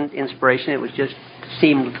 it wasn't inspiration,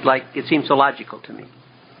 it seemed so logical to me.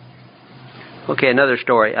 Okay, another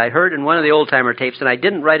story. I heard in one of the old-timer tapes, and I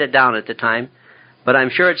didn't write it down at the time, but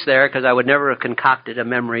I'm sure it's there because I would never have concocted a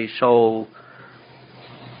memory so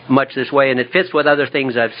much this way, and it fits with other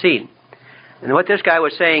things I've seen. And what this guy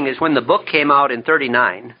was saying is when the book came out in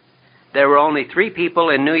 1939, there were only 3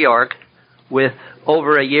 people in New York with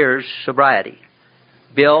over a year's sobriety.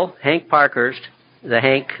 Bill, Hank Parkhurst, the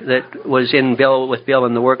Hank that was with Bill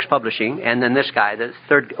in the Works Publishing, and then this guy, the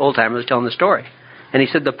third old-timer, was telling the story. And he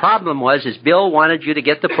said the problem was Bill wanted you to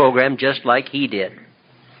get the program just like he did.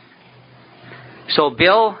 So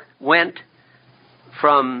Bill went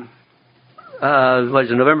from,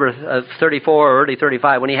 November of 34 or early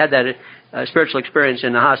 35, when he had that spiritual experience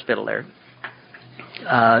in the hospital there.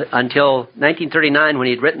 until 1939 when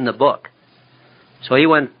he'd written the book. So he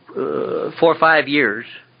went 4 or 5 years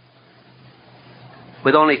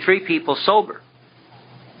with only 3 people sober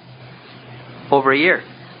over a year.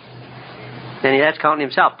 And that's counting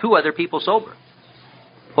himself. 2 other people sober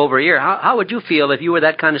over a year. How would you feel if you were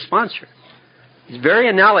that kind of sponsor? It's very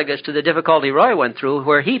analogous to the difficulty Roy went through,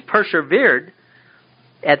 where he persevered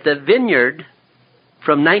at the vineyard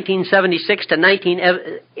from 1976 to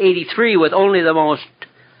 1983 with only the most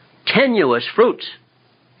tenuous fruits.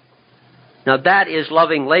 Now that is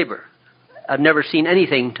loving labor. I've never seen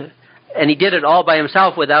anything to, and he did it all by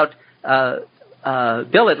himself without,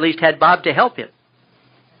 Bill at least had Bob to help him.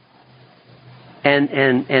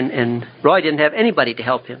 And Roy didn't have anybody to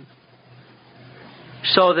help him.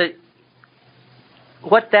 So that,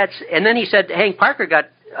 and then he said Hank Parkhurst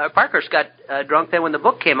got drunk then when the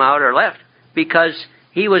book came out or left, because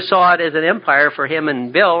he saw it as an empire for him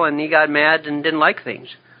and Bill, and he got mad and didn't like things.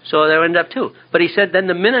 So they ended up too. But he said then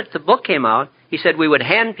the minute the book came out, he said we would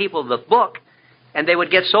hand people the book and they would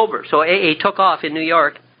get sober. So AA took off in New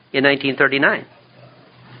York in 1939.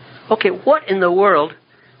 Okay, what in the world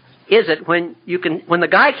is it when the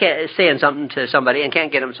guy is saying something to somebody and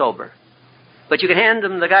can't get him sober, but you can hand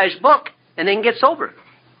them the guy's book and they can get sober?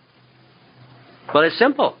 Well, it's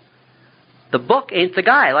simple. The book ain't the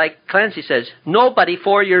guy. Like Clancy says, nobody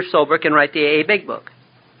 4 years sober can write the AA Big Book.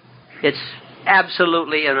 It's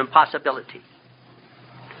absolutely an impossibility.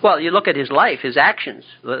 Well, you look at his life, his actions,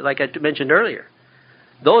 like I mentioned earlier.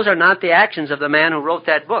 Those are not the actions of the man who wrote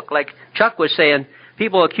that book. Like Chuck was saying,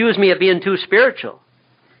 people accuse me of being too spiritual.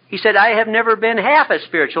 He said, I have never been half as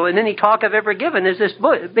spiritual in any talk I've ever given as this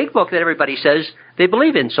book, big book that everybody says they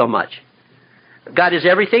believe in so much. God is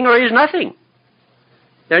everything or he is nothing.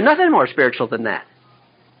 There's nothing more spiritual than that.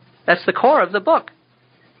 That's the core of the book.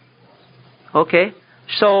 Okay?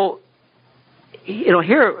 So,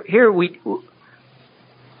 here we...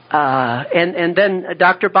 and then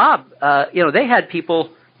Dr. Bob, they had people,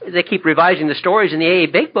 they keep revising the stories in the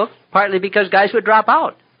AA Big Book, partly because guys would drop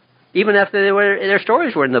out, even after their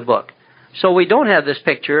stories were in the book. So we don't have this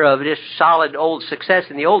picture of this solid old success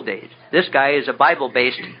in the old days. This guy is a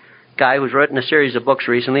Bible-based guy who's written a series of books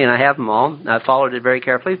recently, and I have them all. I've followed it very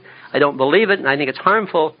carefully. I don't believe it, and I think it's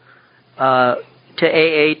harmful to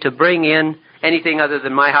AA to bring in anything other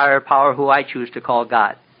than my higher power, who I choose to call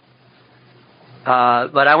God.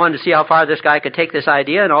 But I wanted to see how far this guy could take this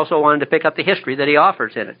idea, and also wanted to pick up the history that he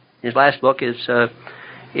offers in it. His last book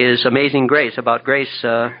is Amazing Grace, about Grace,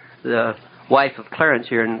 the wife of Clarence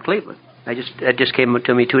here in Cleveland. It just came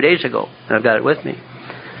to me 2 days ago, and I've got it with me.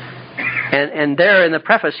 And there in the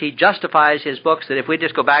preface, he justifies his books that if we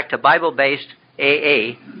just go back to Bible-based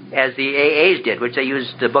AA, as the AAs did, which they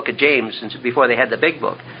used the book of James since before they had the big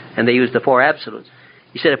book, and they used the 4 absolutes.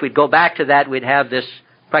 He said if we'd go back to that, we'd have this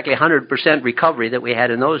practically 100% recovery that we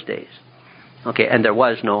had in those days. Okay, and there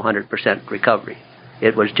was no 100% recovery.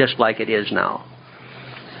 It was just like it is now.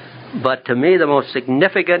 But to me, the most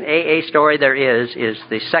significant AA story there is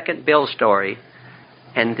the second Bill story,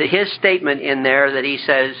 and his statement in there that he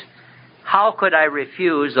says, how could I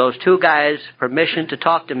refuse those 2 guys permission to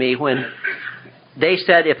talk to me when they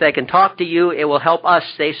said if they can talk to you, it will help us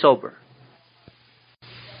stay sober?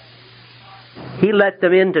 He let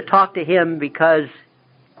them in to talk to him because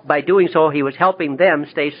by doing so, he was helping them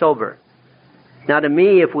stay sober. Now, to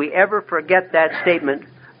me, if we ever forget that statement,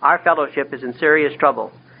 our fellowship is in serious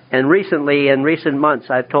trouble. And recently, in recent months,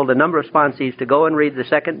 I've told a number of sponsees to go and read the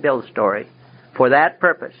second Bill story for that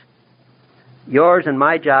purpose. Yours and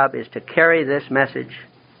my job is to carry this message,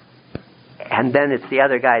 and then it's the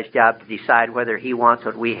other guy's job to decide whether he wants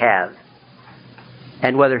what we have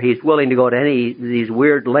and whether he's willing to go to any of these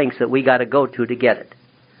weird lengths that we got to go to get it.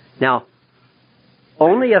 Now,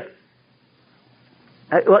 even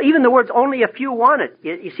the words "only a few want it."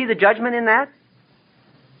 You see the judgment in that?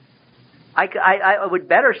 I would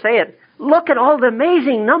better say it. Look at all the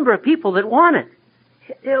amazing number of people that want it.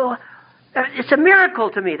 It's a miracle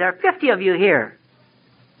to me. There are 50 of you here.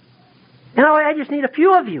 I just need a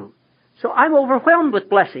few of you. So I'm overwhelmed with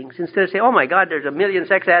blessings instead of saying, oh my God, there's 1 million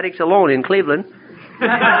sex addicts alone in Cleveland.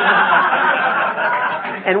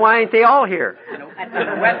 And why ain't they all here? At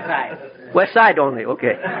the west side. West side only,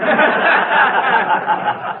 okay.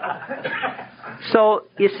 So,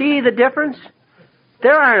 you see the difference?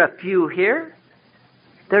 There aren't a few here.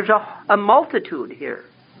 There's a multitude here.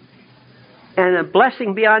 And a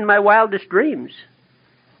blessing beyond my wildest dreams.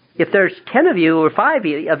 If there's 10 of you or 5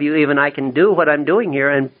 of you even, I can do what I'm doing here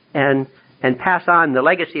and pass on the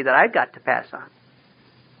legacy that I've got to pass on.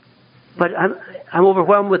 But I'm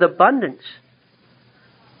overwhelmed with abundance.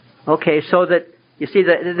 Okay, so that You see,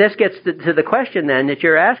 this gets to the question then that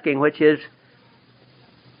you're asking, which is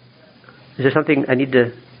there something I need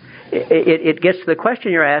to... It gets to the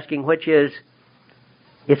question you're asking, which is,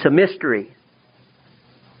 it's a mystery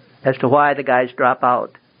as to why the guys drop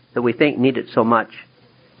out that we think need it so much.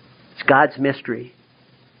 It's God's mystery.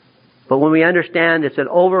 But when we understand it's an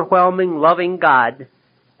overwhelming, loving God,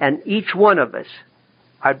 and each one of us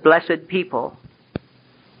are blessed people,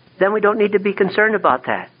 then we don't need to be concerned about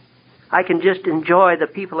that. I can just enjoy the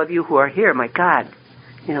people of you who are here. My God,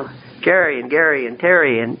 Jerry and Gary and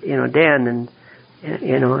Terry and Dan and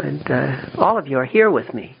all of you are here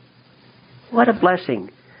with me. What a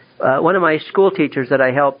blessing. One of my school teachers that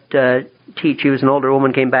I helped teach, she was an older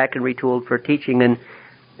woman, came back and retooled for teaching, and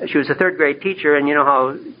she was a third grade teacher, and you know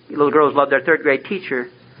how little girls love their third grade teacher.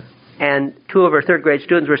 And two of her third grade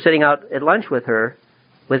students were sitting out at lunch with her,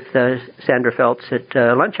 with Sandra Phelps at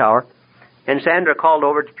lunch hour, and Sandra called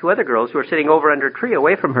over to two other girls who were sitting over under a tree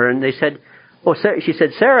away from her, and they said, she said,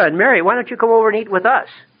 Sarah and Mary, why don't you come over and eat with us?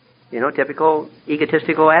 Typical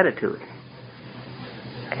egotistical attitude.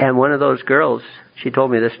 And one of those girls, she told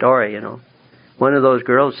me this story, one of those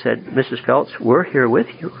girls said, Mrs. Phelps, we're here with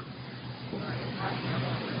you.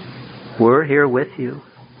 We're here with you.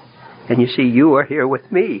 And you see, you are here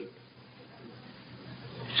with me.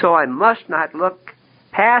 So I must not look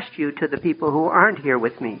past you to the people who aren't here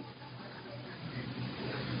with me.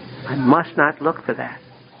 I must not look for that.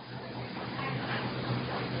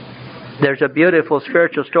 There's a beautiful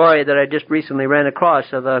spiritual story that I just recently ran across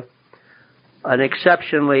of an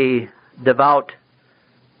exceptionally devout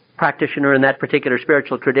practitioner in that particular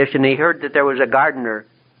spiritual tradition. He heard that there was a gardener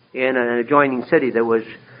in an adjoining city that was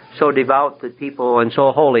so devout that people, and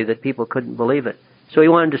so holy that people couldn't believe it. So he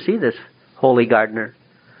wanted to see this holy gardener.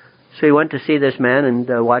 So he went to see this man and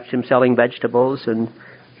watched him selling vegetables, and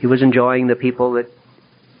he was enjoying the people that,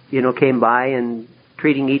 came by and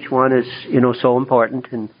treating each one as, so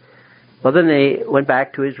important. And well, then they went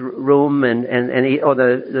back to his room, and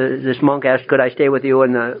this monk asked, could I stay with you?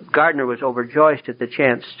 And the gardener was overjoyed at the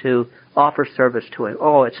chance to offer service to him.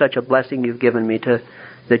 Oh, it's such a blessing you've given me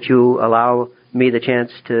that you allow me the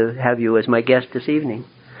chance to have you as my guest this evening.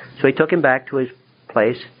 So he took him back to his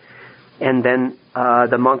place, and then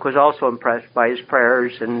the monk was also impressed by his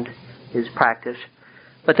prayers and his practice.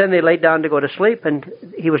 But then they laid down to go to sleep, and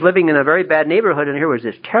he was living in a very bad neighborhood, and here was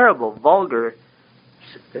this terrible, vulgar,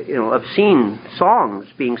 obscene songs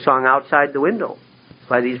being sung outside the window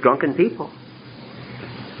by these drunken people.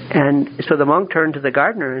 And so the monk turned to the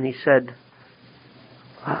gardener and he said,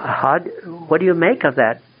 what do you make of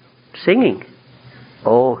that singing?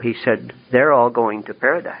 Oh, he said, they're all going to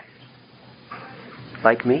paradise,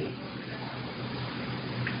 like me.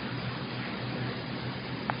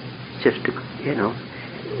 Just,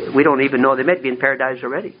 we don't even know they might be in paradise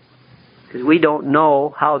already. Because we don't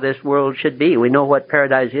know how this world should be. We know what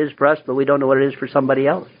paradise is for us, but we don't know what it is for somebody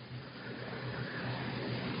else.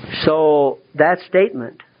 So that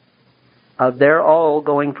statement of they're all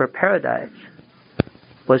going for paradise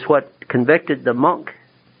was what convicted the monk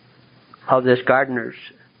of this gardener's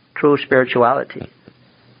true spirituality.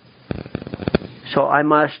 So I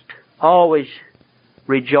must always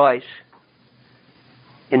rejoice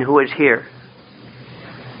in who is here.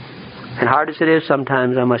 And hard as it is,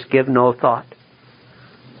 sometimes I must give no thought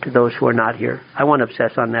to those who are not here. I won't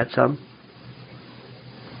obsess on that some.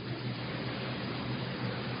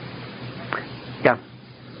 Yeah.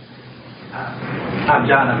 I'm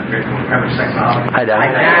John. I'm a director of Premise Technology. Hi, Don.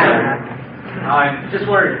 I just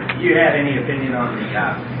wondered if you had any opinion on the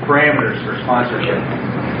parameters for sponsorship.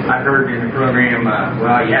 I heard in the program,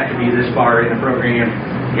 you have to be this far in the program,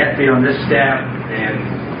 you have to be on this step,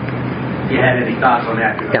 and if you had any thoughts on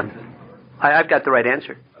that? Yeah. I've got the right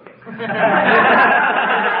answer.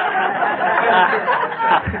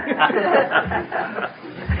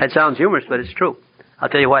 That sounds humorous, but it's true. I'll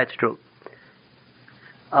tell you why it's true.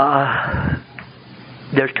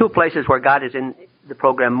 There's two places where God is in the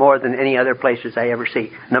program more than any other places I ever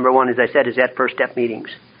see. Number one, as I said, is at first step meetings.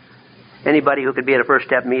 Anybody who could be at a first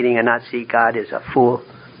step meeting and not see God is a fool,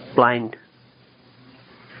 blind.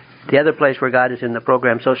 The other place where God is in the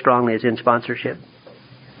program so strongly is in sponsorship.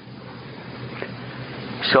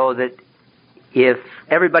 So that if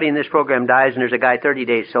everybody in this program dies and there's a guy 30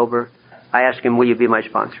 days sober, I ask him, will you be my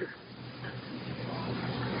sponsor?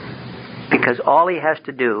 Because all he has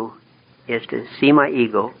to do is to see my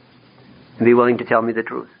ego and be willing to tell me the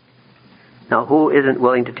truth. Now, who isn't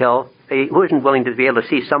willing to be able to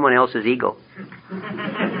see someone else's ego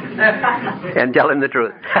and tell him the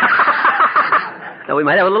truth? Now, we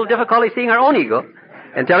might have a little difficulty seeing our own ego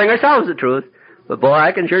and telling ourselves the truth, but boy,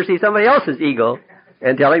 I can sure see somebody else's ego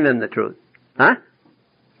and telling them the truth. Huh?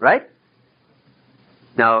 right?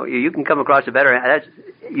 Now, you can come across a better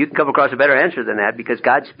answer than that, because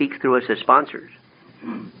God speaks through us as sponsors.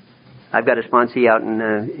 I've got a sponsee out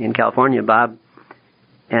in California, Bob,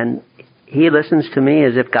 and he listens to me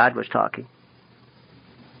as if God was talking.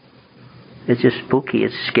 It's just spooky.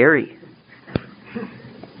 It's scary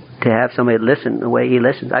to have somebody listen the way he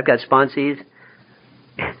listens. I've got sponsees.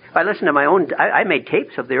 I listen to my own. I made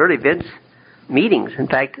tapes of the early Vince meetings. In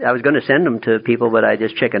fact, I was going to send them to people, but I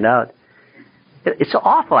just chickened out. It's so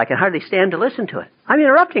awful. I can hardly stand to listen to it. I'm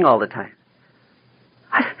interrupting all the time.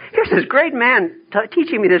 Here's this great man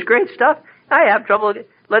teaching me this great stuff. I have trouble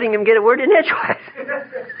letting him get a word in edgewise.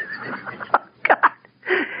 Oh, God.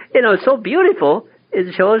 It's so beautiful.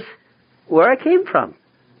 It shows where I came from.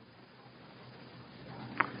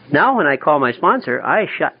 Now when I call my sponsor, I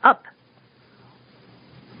shut up.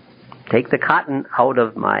 Take the cotton out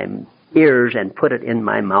of my ears and put it in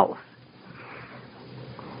my mouth.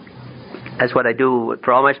 That's what I do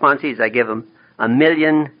for all my sponsees. I give them 1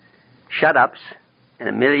 million shut-ups and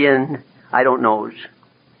 1 million I don't knows.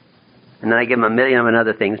 And then I give them 1 million of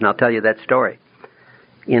another things, and I'll tell you that story.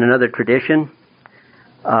 In another tradition,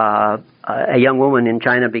 a young woman in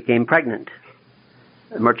China became pregnant,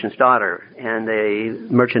 a merchant's daughter, and the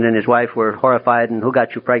merchant and his wife were horrified, and who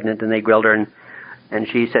got you pregnant? And they grilled her, and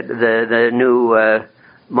she said, the new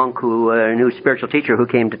monk new spiritual teacher who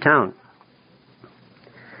came to town.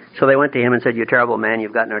 So they went to him and said, you terrible man,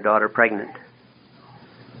 you've gotten our daughter pregnant,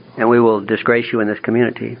 and we will disgrace you in this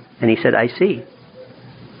community. And he said, I see.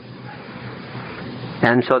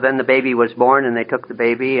 And so then the baby was born, and they took the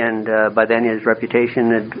baby, and by then his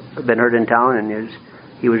reputation had been heard in town, and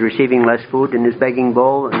he was receiving less food in his begging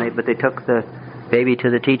bowl, but they took the baby to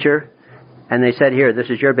the teacher, and they said, here, this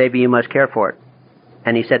is your baby, you must care for it.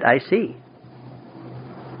 And he said, I see.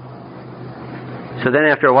 So then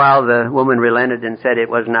after a while, the woman relented and said it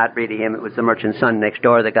was not really him, it was the merchant's son next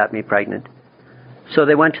door that got me pregnant. So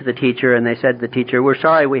they went to the teacher, and they said to the teacher, we're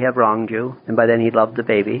sorry we have wronged you. And by then he loved the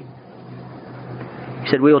baby. He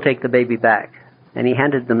said, we will take the baby back. And he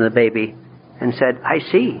handed them the baby and said, I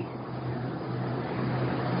see.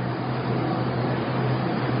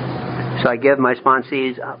 So I give my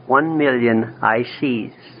sponsees 1 million I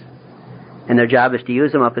sees. And their job is to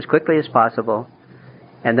use them up as quickly as possible.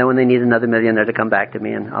 And then when they need another 1 million, they're to come back to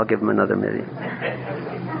me, and I'll give them another 1 million.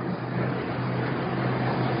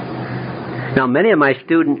 Now, many of my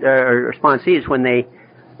student or sponsees, when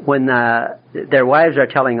their wives are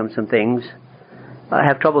telling them some things,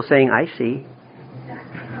 have trouble saying, I see.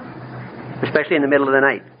 Especially in the middle of the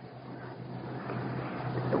night.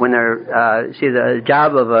 When they're, the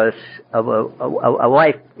job of a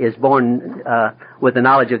wife is born with the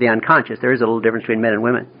knowledge of the unconscious. There is a little difference between men and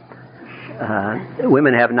women.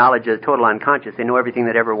 Women have knowledge of the total unconscious. They know everything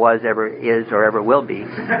that ever was, ever is, or ever will be.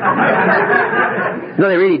 No,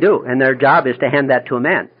 they really do. And their job is to hand that to a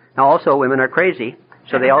man. Now, also, women are crazy,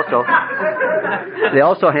 so they also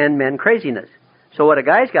hand men craziness. So what a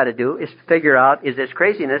guy's got to do is figure out, is this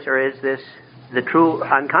craziness or is this the true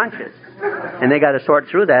unconscious? And they got to sort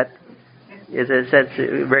through that. It's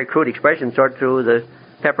a very crude expression, sort through the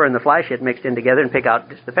pepper and the fly shit mixed in together and pick out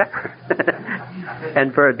just the pepper.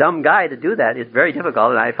 And for a dumb guy to do that is very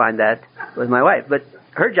difficult, and I find that with my wife. But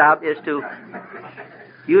her job is to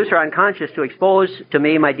use her unconscious to expose to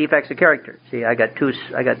me my defects of character. See, I got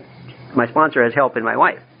my sponsor has help in my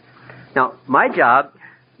wife. Now, my job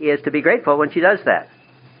is to be grateful when she does that,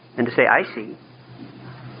 and to say, I see,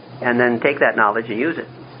 and then take that knowledge and use it.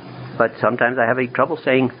 But sometimes I have trouble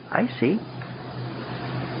saying, I see,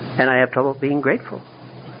 and I have trouble being grateful.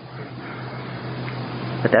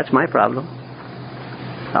 But that's my problem.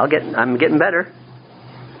 I'm getting better.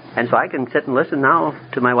 And so I can sit and listen now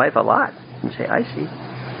to my wife a lot and say, I see.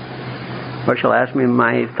 Or she'll ask me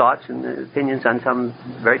my thoughts and opinions on some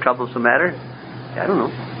very troublesome matter. I don't know.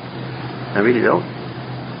 I really don't.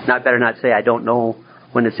 Now, I better not say I don't know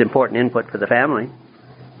when it's important input for the family.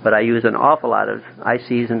 But I use an awful lot of I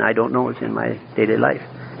sees and I don't knows in my daily life.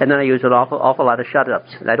 And then I use an awful lot of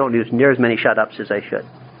shut-ups. I don't use near as many shut-ups as I should.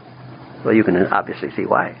 Well, you can obviously see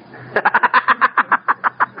why.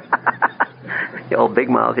 The old big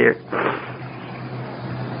mouth here.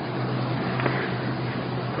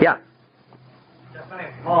 Yeah.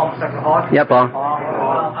 Paul, Mr. Hawk. Yeah, Paul.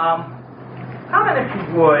 Comment, if you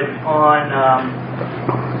would, on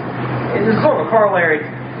this is sort of a corollary to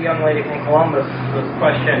the young lady from Columbus'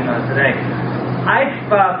 question today. I've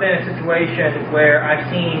been in a situation where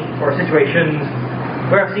situations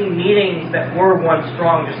where I've seen meetings that were once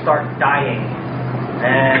strong just start dying.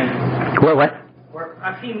 And what? Where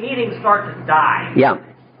I've seen meetings start to die. Yeah.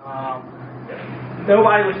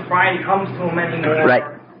 Nobody with sobriety comes to them anymore. Right.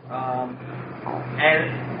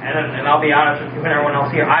 I'll be honest with you and everyone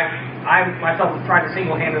else here, I myself have tried to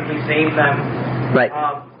single-handedly save them. Right.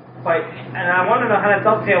 And I want to know how that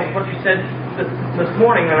dovetails with what you said this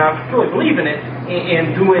morning, and I truly believe in it,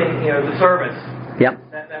 in doing the service.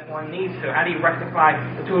 Yep. That one needs to. How do you rectify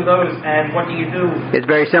the two of those, and what do you do? It's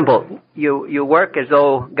very simple. You work as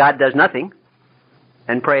though God does nothing,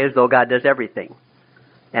 and pray as though God does everything.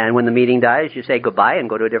 And when the meeting dies, you say goodbye and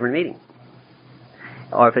go to a different meeting.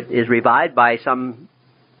 Or if it is revived by some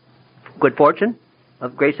good fortune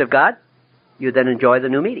of grace of God, you then enjoy the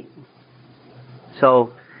new meeting.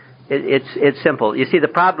 So it's simple. You see, the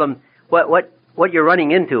problem, what you're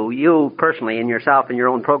running into, you personally in yourself in your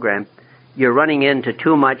own program, you're running into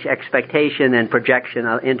too much expectation and projection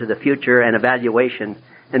into the future and evaluation.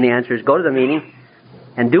 And the answer is go to the meeting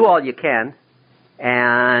and do all you can.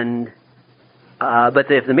 And but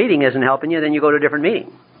if the meeting isn't helping you, then you go to a different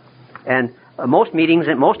meeting. And most meetings,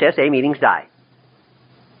 most SA meetings die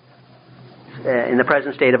in the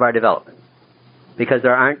present state of our development because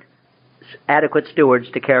there aren't adequate stewards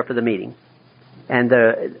to care for the meeting. And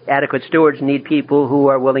the adequate stewards need people who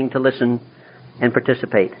are willing to listen and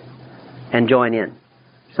participate and join in.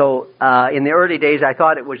 So in the early days, I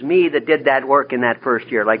thought it was me that did that work in that first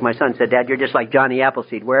year. Like my son said, Dad, you're just like Johnny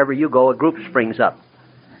Appleseed. Wherever you go, a group springs up.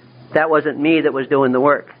 That wasn't me that was doing the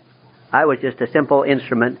work. I was just a simple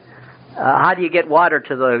instrument. How do you get water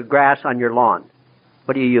to the grass on your lawn?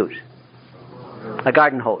 What do you use? A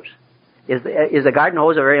garden hose. Is a garden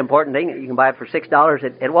hose a very important thing? You can buy it for $6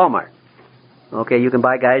 at Walmart. Okay, you can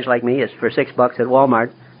buy guys like me for $6 at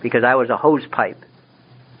Walmart because I was a hose pipe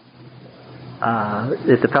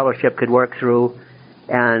that the fellowship could work through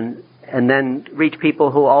and then reach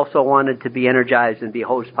people who also wanted to be energized and be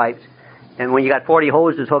hose pipes. And when you got 40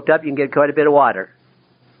 hoses hooked up, you can get quite a bit of water.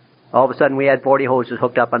 All of a sudden, we had 40 hoses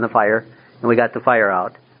hooked up on the fire, and we got the fire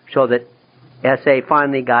out, so that SA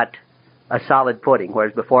finally got a solid footing,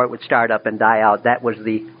 whereas before it would start up and die out. That was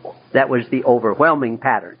the overwhelming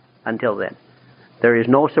pattern until then. There is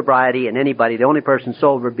no sobriety in anybody. The only person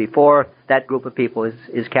sober before that group of people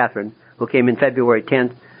is Catherine, who came in February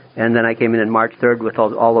 10th, and then I came in March 3rd with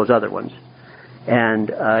all those other ones. And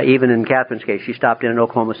even in Catherine's case, she stopped in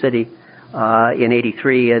Oklahoma City in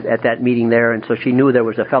 83 at that meeting there, and so she knew there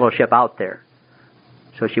was a fellowship out there.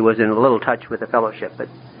 So she was in a little touch with the fellowship. But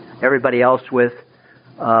everybody else with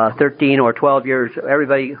 13 or 12 years,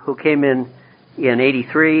 everybody who came in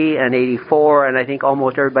 83 and 84, and I think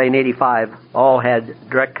almost everybody in 85, all had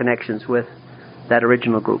direct connections with that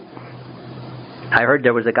original group. I heard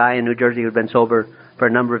there was a guy in New Jersey who'd been sober for a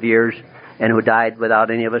number of years and who died without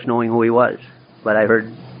any of us knowing who he was. But I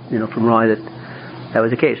heard, from Roy that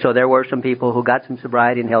was the case. So there were some people who got some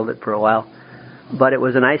sobriety and held it for a while. But it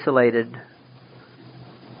was an isolated,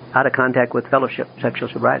 out of contact with fellowship, sexual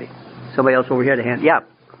sobriety. Somebody else over here to hand. Yeah.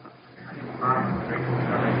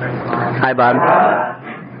 Hi, Bob.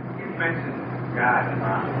 You mentioned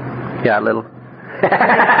God. Yeah, a little.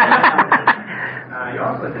 You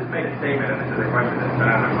also just made a statement, and this is a question that's been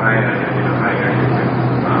on my mind, and I know how you answered it.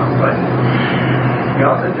 But you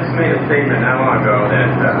also just made a statement not long ago that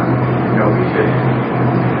we should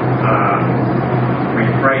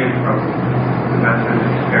refrain from, I'm not going to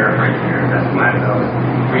paraphrase here, that's my note.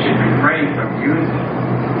 We should refrain from using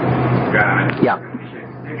God. Yeah. We should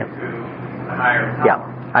stick to the higher power. Yeah.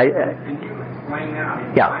 Can you explain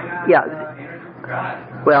that? Yeah. Yeah.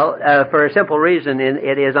 God. Well, for a simple reason,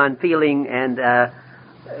 it is unfeeling and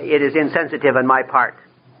it is insensitive on my part.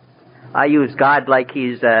 I use God like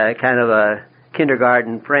he's kind of a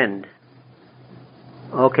kindergarten friend.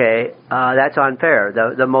 Okay, that's unfair.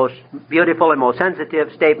 The most beautiful and most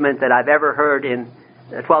sensitive statement that I've ever heard in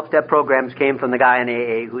 12-step programs came from the guy in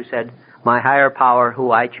AA who said, "My higher power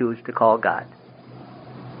who I choose to call God."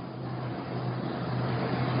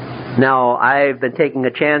 Now, I've been taking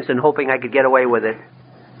a chance and hoping I could get away with it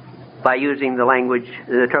by using the language,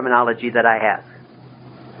 the terminology that I have.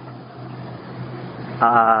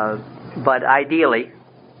 But ideally,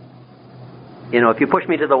 if you push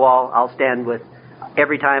me to the wall, I'll stand with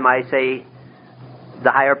every time I say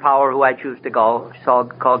the higher power who I choose to call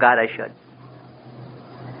God, I should.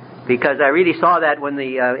 Because I really saw that when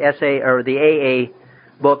the essay or the AA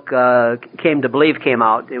book Came to Believe came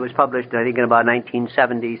out. It was published, I think, in about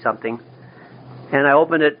 1970 something. And I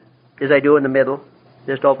opened it as I do in the middle,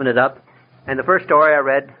 just opened it up. And the first story I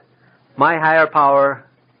read, my higher power,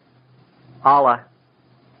 Allah,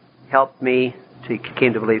 helped me, so he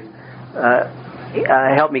came to believe,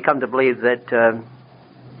 helped me come to believe that,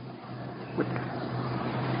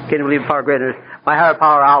 came to believe far greater, my higher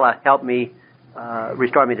power, Allah, helped me,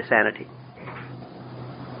 restore me to sanity.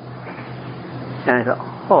 And I thought,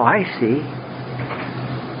 oh, I see.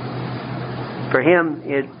 For him,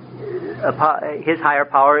 his higher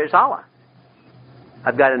power is Allah.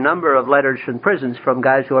 I've got a number of letters from prisons from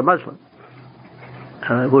guys who are Muslim,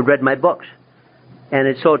 who had read my books. And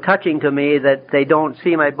it's so touching to me that they don't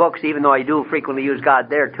see my books, even though I do frequently use God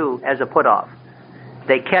there too, as a put-off.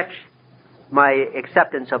 They catch my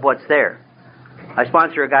acceptance of what's there. I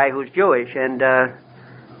sponsor a guy who's Jewish, and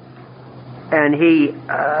he,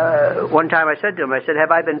 one time I said to him,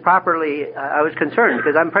 have I been properly, I was concerned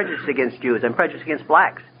because I'm prejudiced against Jews, I'm prejudiced against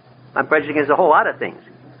blacks, I'm prejudiced against a whole lot of things.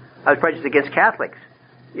 I was prejudiced against Catholics.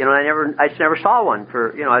 You know, I just never saw one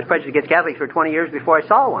for, I was prejudiced against Catholics for 20 years before I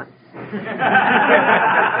saw one.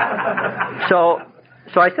 So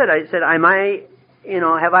I said, am I,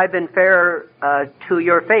 have I been fair to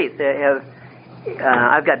your faith?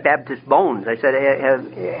 I've got Baptist bones. I said,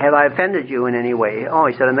 have I offended you in any way? Oh,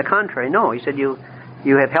 he said, on the contrary, no. He said, you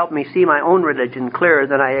have helped me see my own religion clearer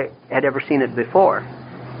than I had ever seen it before.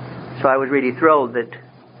 So I was really thrilled that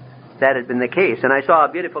had been the case. And I saw a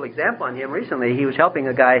beautiful example on him recently. He was helping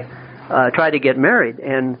a guy try to get married,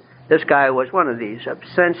 and this guy was one of these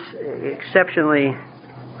exceptionally,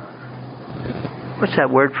 what's that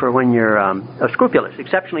word for when you're scrupulous,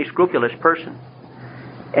 exceptionally scrupulous person.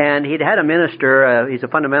 And he'd had a minister, he's a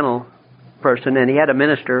fundamental person, and he had a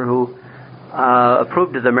minister who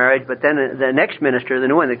approved of the marriage, but then the next minister, the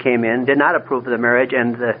new one that came in, did not approve of the marriage,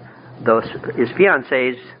 and his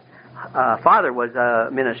fiancée's father was a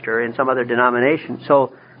minister in some other denomination,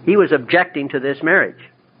 so he was objecting to this marriage.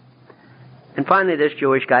 And finally this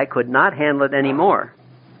Jewish guy could not handle it anymore.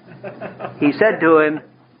 He said to him,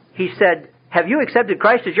 have you accepted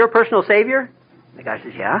Christ as your personal Savior? The guy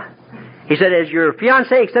says, yeah. He said, has your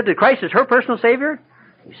fiancée accepted Christ as her personal Savior?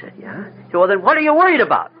 He said, yeah. He said, well, then what are you worried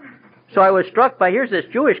about? So I was struck by, here's this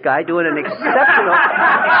Jewish guy doing an exceptional...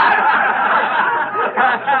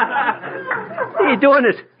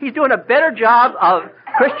 He's doing a better job of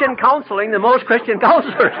Christian counseling than most Christian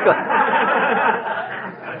counselors could.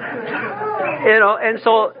 And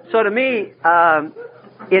so to me,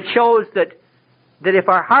 it shows that if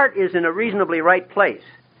our heart is in a reasonably right place,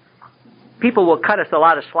 people will cut us a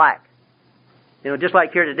lot of slack. Just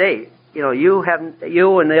like here today, you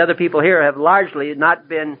and the other people here have largely not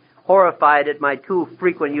been horrified at my too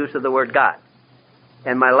frequent use of the word God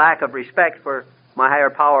and my lack of respect for my higher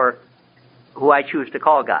power, who I choose to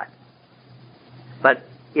call God. But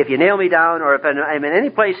if you nail me down, or if I'm in any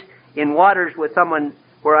place in waters with someone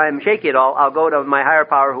where I'm shaky at all, I'll go to my higher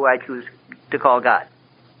power, who I choose to call God.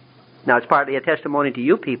 Now, it's partly a testimony to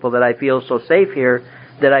you people that I feel so safe here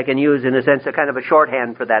that I can use, in a sense, a kind of a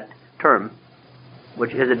shorthand for that term,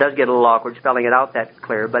 which is, it does get a little awkward spelling it out that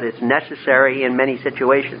clear, but it's necessary in many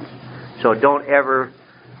situations. So don't ever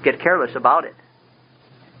get careless about it.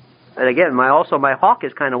 And again, my hawk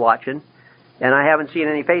is kind of watching, and I haven't seen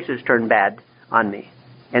any faces turn bad on me.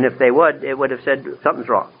 And if they would, it would have said something's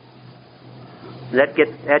wrong. Does that get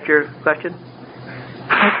at your question?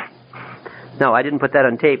 No, I didn't put that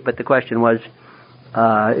on tape, but the question was,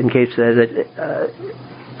 in case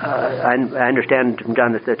I understand from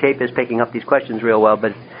John that the tape is picking up these questions real well,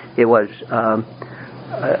 but it was,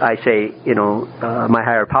 I say, my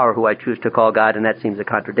higher power, who I choose to call God, and that seems a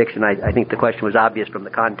contradiction. I think the question was obvious from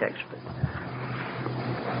the context. But.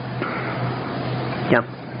 Yeah.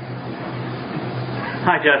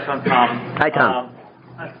 Hi, Jess. I'm Tom. Hi, Tom.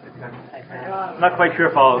 I'm not quite sure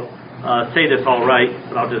if I'll say this all right,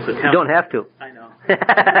 but I'll just attempt. You don't have to. I know.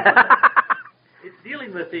 It's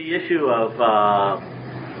dealing with the issue of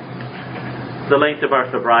the length of our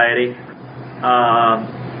sobriety,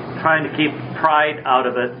 trying to keep pride out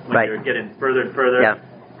of it when you're getting further and further. Yeah.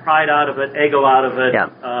 Pride out of it, ego out of it,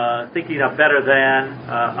 yeah. Thinking of better than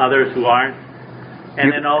others who aren't.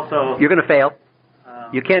 And then also... You're going to fail.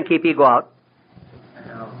 You can't keep ego out. I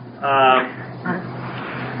know.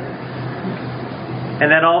 And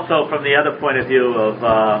then also from the other point of view of,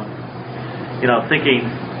 thinking,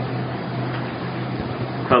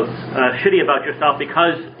 quotes, shitty about yourself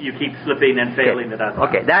because you keep slipping and failing at others.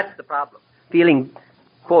 Okay, that's the problem. Feeling,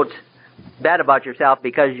 quotes, bad about yourself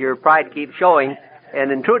because your pride keeps showing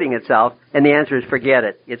and intruding itself, and the answer is forget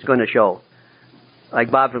it. It's going to show. Like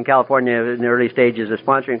Bob from California in the early stages of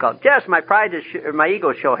sponsoring called, Jess, my pride is, my ego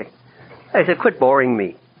is showing. I said, quit boring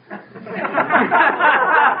me.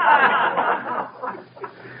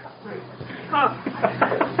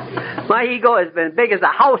 My ego has been big as a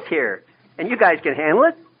house here, and you guys can handle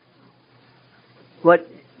it. But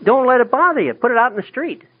don't let it bother you. Put it out in the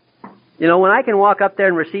street. When I can walk up there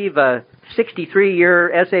and receive a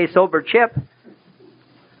 63-year SA sober chip,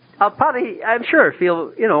 I'll probably, I'm sure,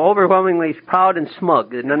 feel, overwhelmingly proud and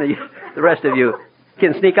smug that none of you, the rest of you,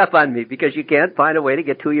 can sneak up on me because you can't find a way to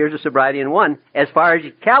get 2 years of sobriety in one as far as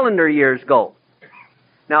calendar years go.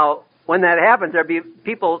 Now, when that happens, there'll be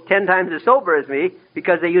people 10 times as sober as me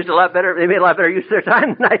because they made a lot better use of their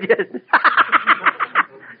time than I did.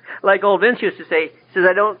 Like old Vince used to say, he says,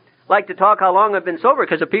 I don't like to talk how long I've been sober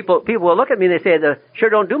because people will look at me and they say, sure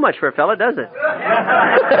don't do much for a fella, does it?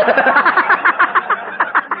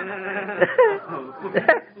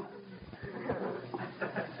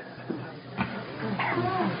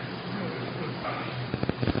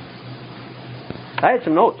 I had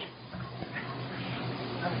some notes.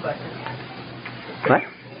 What?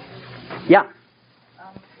 Yeah.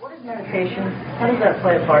 What is meditation? How does that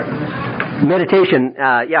play a part in this? Meditation,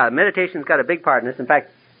 meditation's got a big part in this. In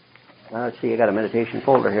fact, let's see, I got a meditation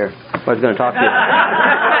folder here. I was going to talk to you.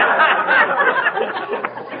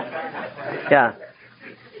 Yeah.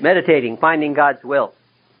 Meditating, finding God's will.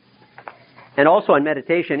 And also in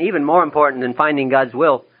meditation, even more important than finding God's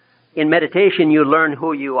will, in meditation you learn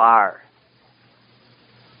who you are.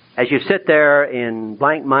 As you sit there in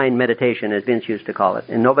blank mind meditation, as Vince used to call it,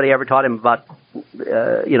 and nobody ever taught him about,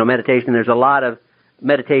 meditation. There's a lot of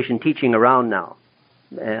meditation teaching around now.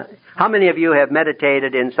 How many of you have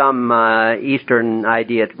meditated in some Eastern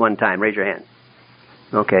idea at one time? Raise your hand.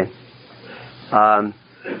 Okay.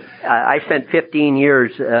 I spent 15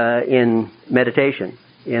 years in meditation,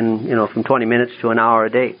 from 20 minutes to an hour a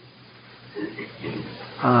day.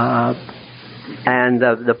 And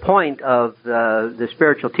the point of the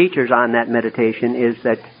spiritual teachers on that meditation is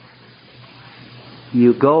that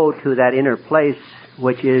you go to that inner place,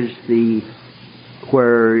 which is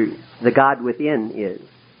where the God within is.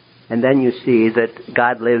 And then you see that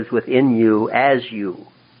God lives within you as you.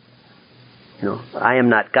 I am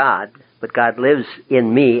not God, but God lives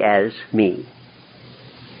in me as me.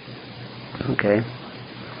 Okay.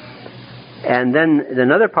 And then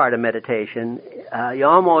another part of meditation,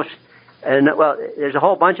 there's a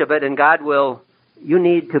whole bunch of it, and you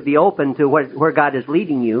need to be open to where God is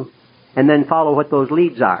leading you, and then follow what those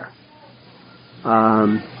leads are.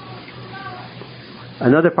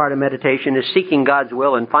 Another part of meditation is seeking God's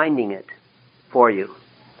will and finding it for you.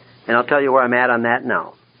 And I'll tell you where I'm at on that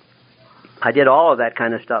now. I did all of that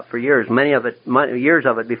kind of stuff for years, years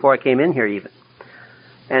of it before I came in here even.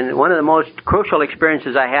 And one of the most crucial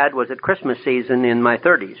experiences I had was at Christmas season in my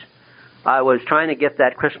 30s. I was trying to get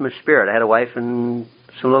that Christmas spirit. I had a wife and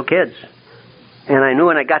some little kids. And I knew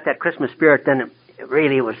when I got that Christmas spirit, then it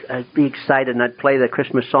really was, I'd be excited and I'd play the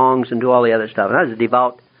Christmas songs and do all the other stuff. And I was a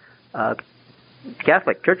devout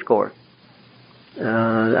Catholic churchgoer.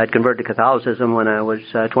 I'd converted to Catholicism when I was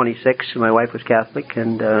 26. My wife was Catholic,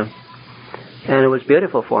 and it was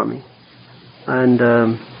beautiful for me. And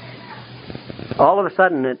all of a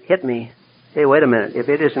sudden it hit me, hey, wait a minute, if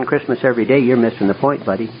it isn't Christmas every day, you're missing the point,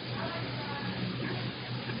 buddy.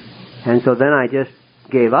 And so then I just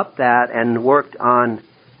gave up that and worked on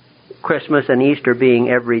Christmas and Easter being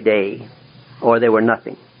every day, or they were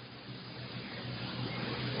nothing.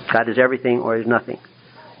 God is everything or is nothing.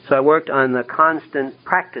 So I worked on the constant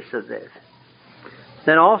practice of this.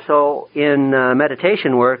 Then also in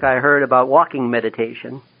meditation work, I heard about walking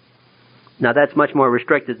meditation. Now that's much more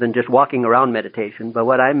restricted than just walking around meditation, but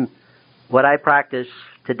what I practice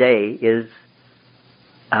today is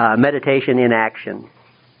meditation in action.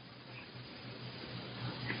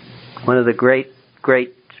 One of the great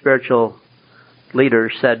spiritual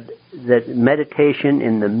leaders said that meditation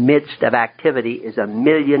in the midst of activity is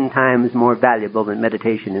 1,000,000 times more valuable than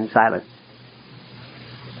meditation in silence.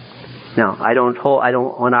 Now, I don't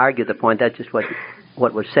want to argue the point. That's just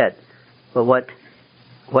what was said. But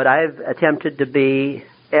what I've attempted to be,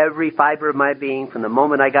 every fiber of my being, from the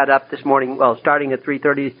moment I got up this morning, starting at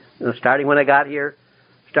 3:30, starting when I got here,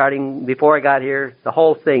 starting before I got here, the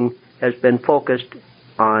whole thing has been focused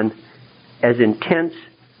on as intense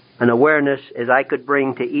an awareness as I could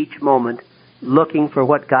bring to each moment, looking for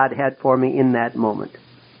what God had for me in that moment.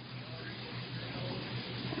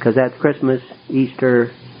 Because that's Christmas,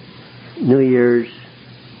 Easter, New Year's,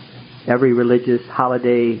 every religious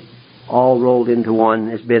holiday, all rolled into one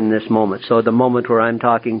has been this moment. So the moment where I'm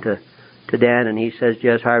talking to Dan and he says,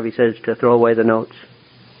 Jess, Harvey says to throw away the notes.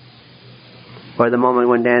 Or the moment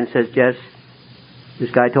when Dan says, Jess,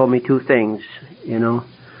 this guy told me 2 things,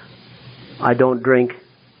 I don't drink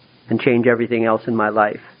and change everything else in my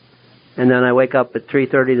life. And then I wake up at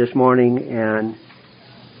 3:30 this morning and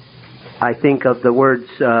I think of the words,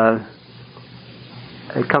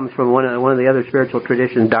 it comes from one of the other spiritual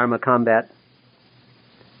traditions, Dharma Combat.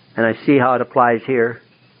 And I see how it applies here.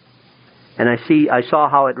 And I saw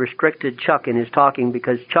how it restricted Chuck in his talking,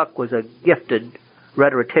 because Chuck was a gifted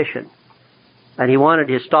rhetorician. And he wanted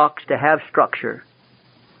his talks to have structure.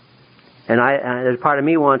 And there's part of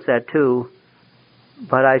me wants that too,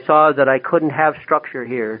 but I saw that I couldn't have structure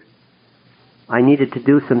here. I needed to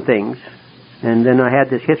do some things. And then I had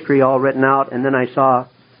this history all written out, and then I saw,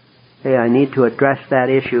 hey, I need to address that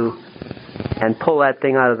issue and pull that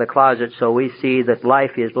thing out of the closet so we see that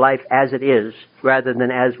life is life as it is, rather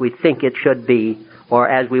than as we think it should be, or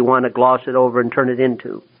as we want to gloss it over and turn it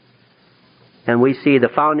into. And we see the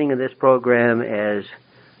founding of this program as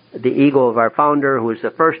the ego of our founder, who was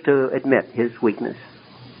the first to admit his weakness,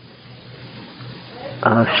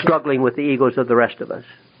 struggling with the egos of the rest of us,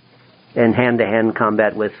 and hand-to-hand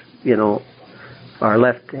combat with, our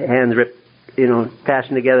left hands ripped,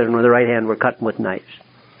 fastened together, and with the right hand we're cutting with knives.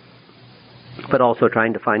 But also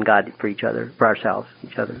trying to find God for each other, for ourselves,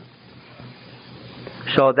 each other.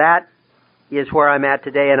 So that is where I'm at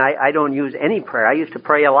today, and I don't use any prayer. I used to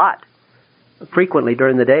pray a lot, frequently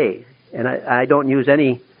during the day, and I don't use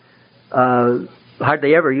any,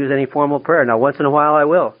 hardly ever use any formal prayer. Now, once in a while I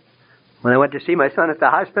will. When I went to see my son at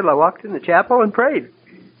the hospital, I walked in the chapel and prayed.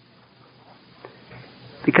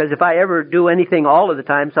 Because if I ever do anything all of the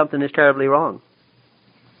time, something is terribly wrong.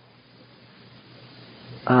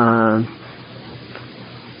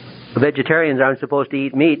 Vegetarians aren't supposed to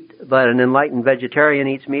eat meat, but an enlightened vegetarian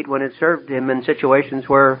eats meat when it's served him in situations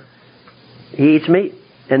where he eats meat.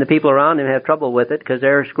 And the people around him have trouble with it because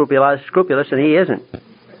they're scrupulous and he isn't.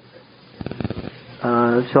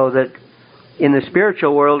 So that in the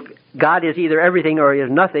spiritual world, God is either everything or he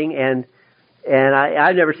is nothing, and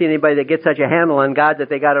I've never seen anybody that gets such a handle on God that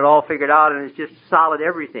they got it all figured out and it's just solid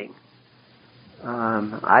everything.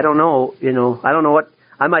 I don't know, I don't know what,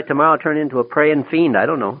 I might tomorrow turn into a praying fiend, I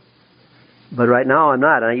don't know. But right now I'm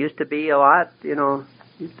not. I used to be a lot, used to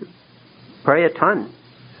pray a ton.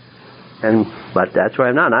 But that's where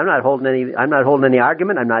I'm not. I'm not holding any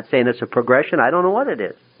argument. I'm not saying it's a progression. I don't know what it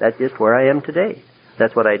is. That's just where I am today.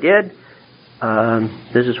 That's what I did.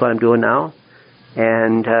 This is what I'm doing now.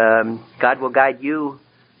 And God will guide you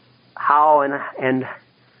how and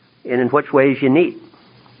in which ways you need.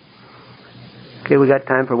 Okay, we got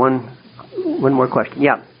time for one more question.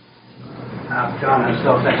 Yeah. John, I'm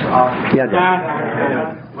still sexual officer. Yeah, John.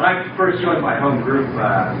 When I first joined my home group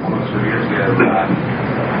almost 2 years ago,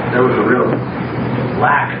 there was a real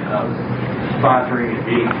lack of sponsoring and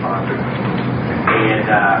being sponsored.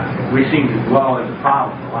 And we seemed to dwell in the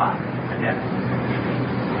problem a lot.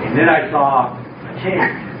 And then I saw a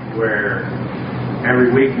change where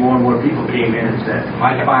every week more and more people came in and said,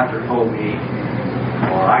 my sponsor told me,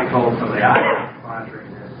 or I told somebody I was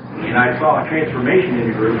sponsoring this. And I saw a transformation in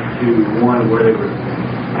the group to one where they were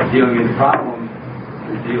dealing in the problem,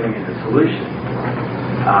 they're dealing in the solution.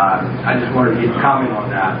 I just wanted to get a comment on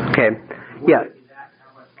that. Okay. Yeah.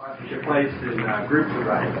 How much sponsorship plays in groups are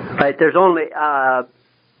running? Right. There's only,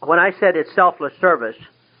 when I said it's selfless service,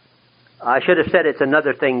 I should have said it's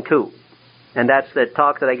another thing too. And that's the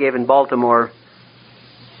talk that I gave in Baltimore.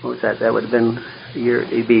 What was that? That would have been a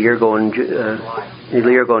year ago in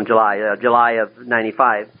July of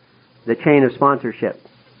 95. The chain of sponsorship.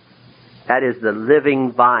 That is the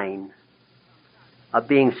living vine of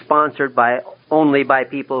being sponsored only by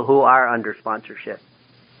people who are under sponsorship.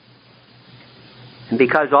 And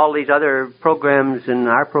because all these other programs and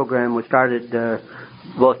our program was started,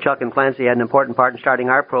 both Chuck and Clancy had an important part in starting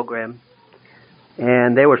our program.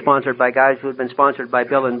 And they were sponsored by guys who had been sponsored by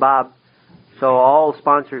Bill and Bob. So all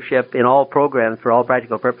sponsorship in all programs, for all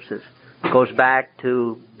practical purposes, goes back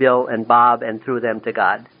to Bill and Bob and through them to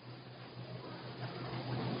God.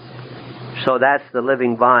 So that's the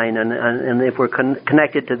living vine, and if we're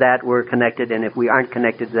connected to that, we're connected, and if we aren't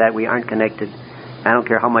connected to that, we aren't connected. I don't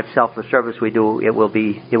care how much selfless service we do, it will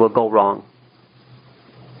go wrong.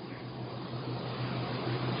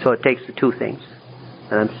 So it takes the two things.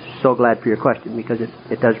 And I'm so glad for your question, because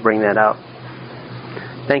it does bring that out.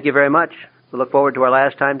 Thank you very much. We look forward to our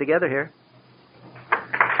last time together here.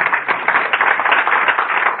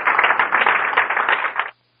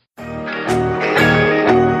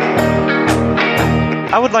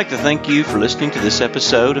 I would like to thank you for listening to this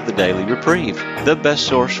episode of the Daily Reprieve, the best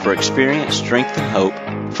source for experience, strength, and hope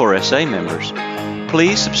for SA members.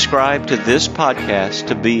 Please subscribe to this podcast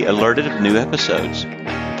to be alerted of new episodes.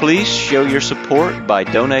 Please show your support by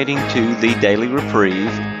donating to the Daily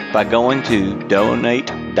Reprieve by going to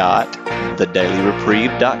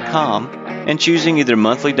donate.thedailyreprieve.com and choosing either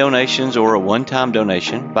monthly donations or a one-time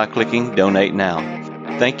donation by clicking Donate Now.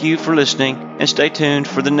 Thank you for listening, and stay tuned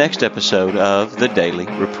for the next episode of The Daily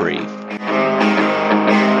Reprieve.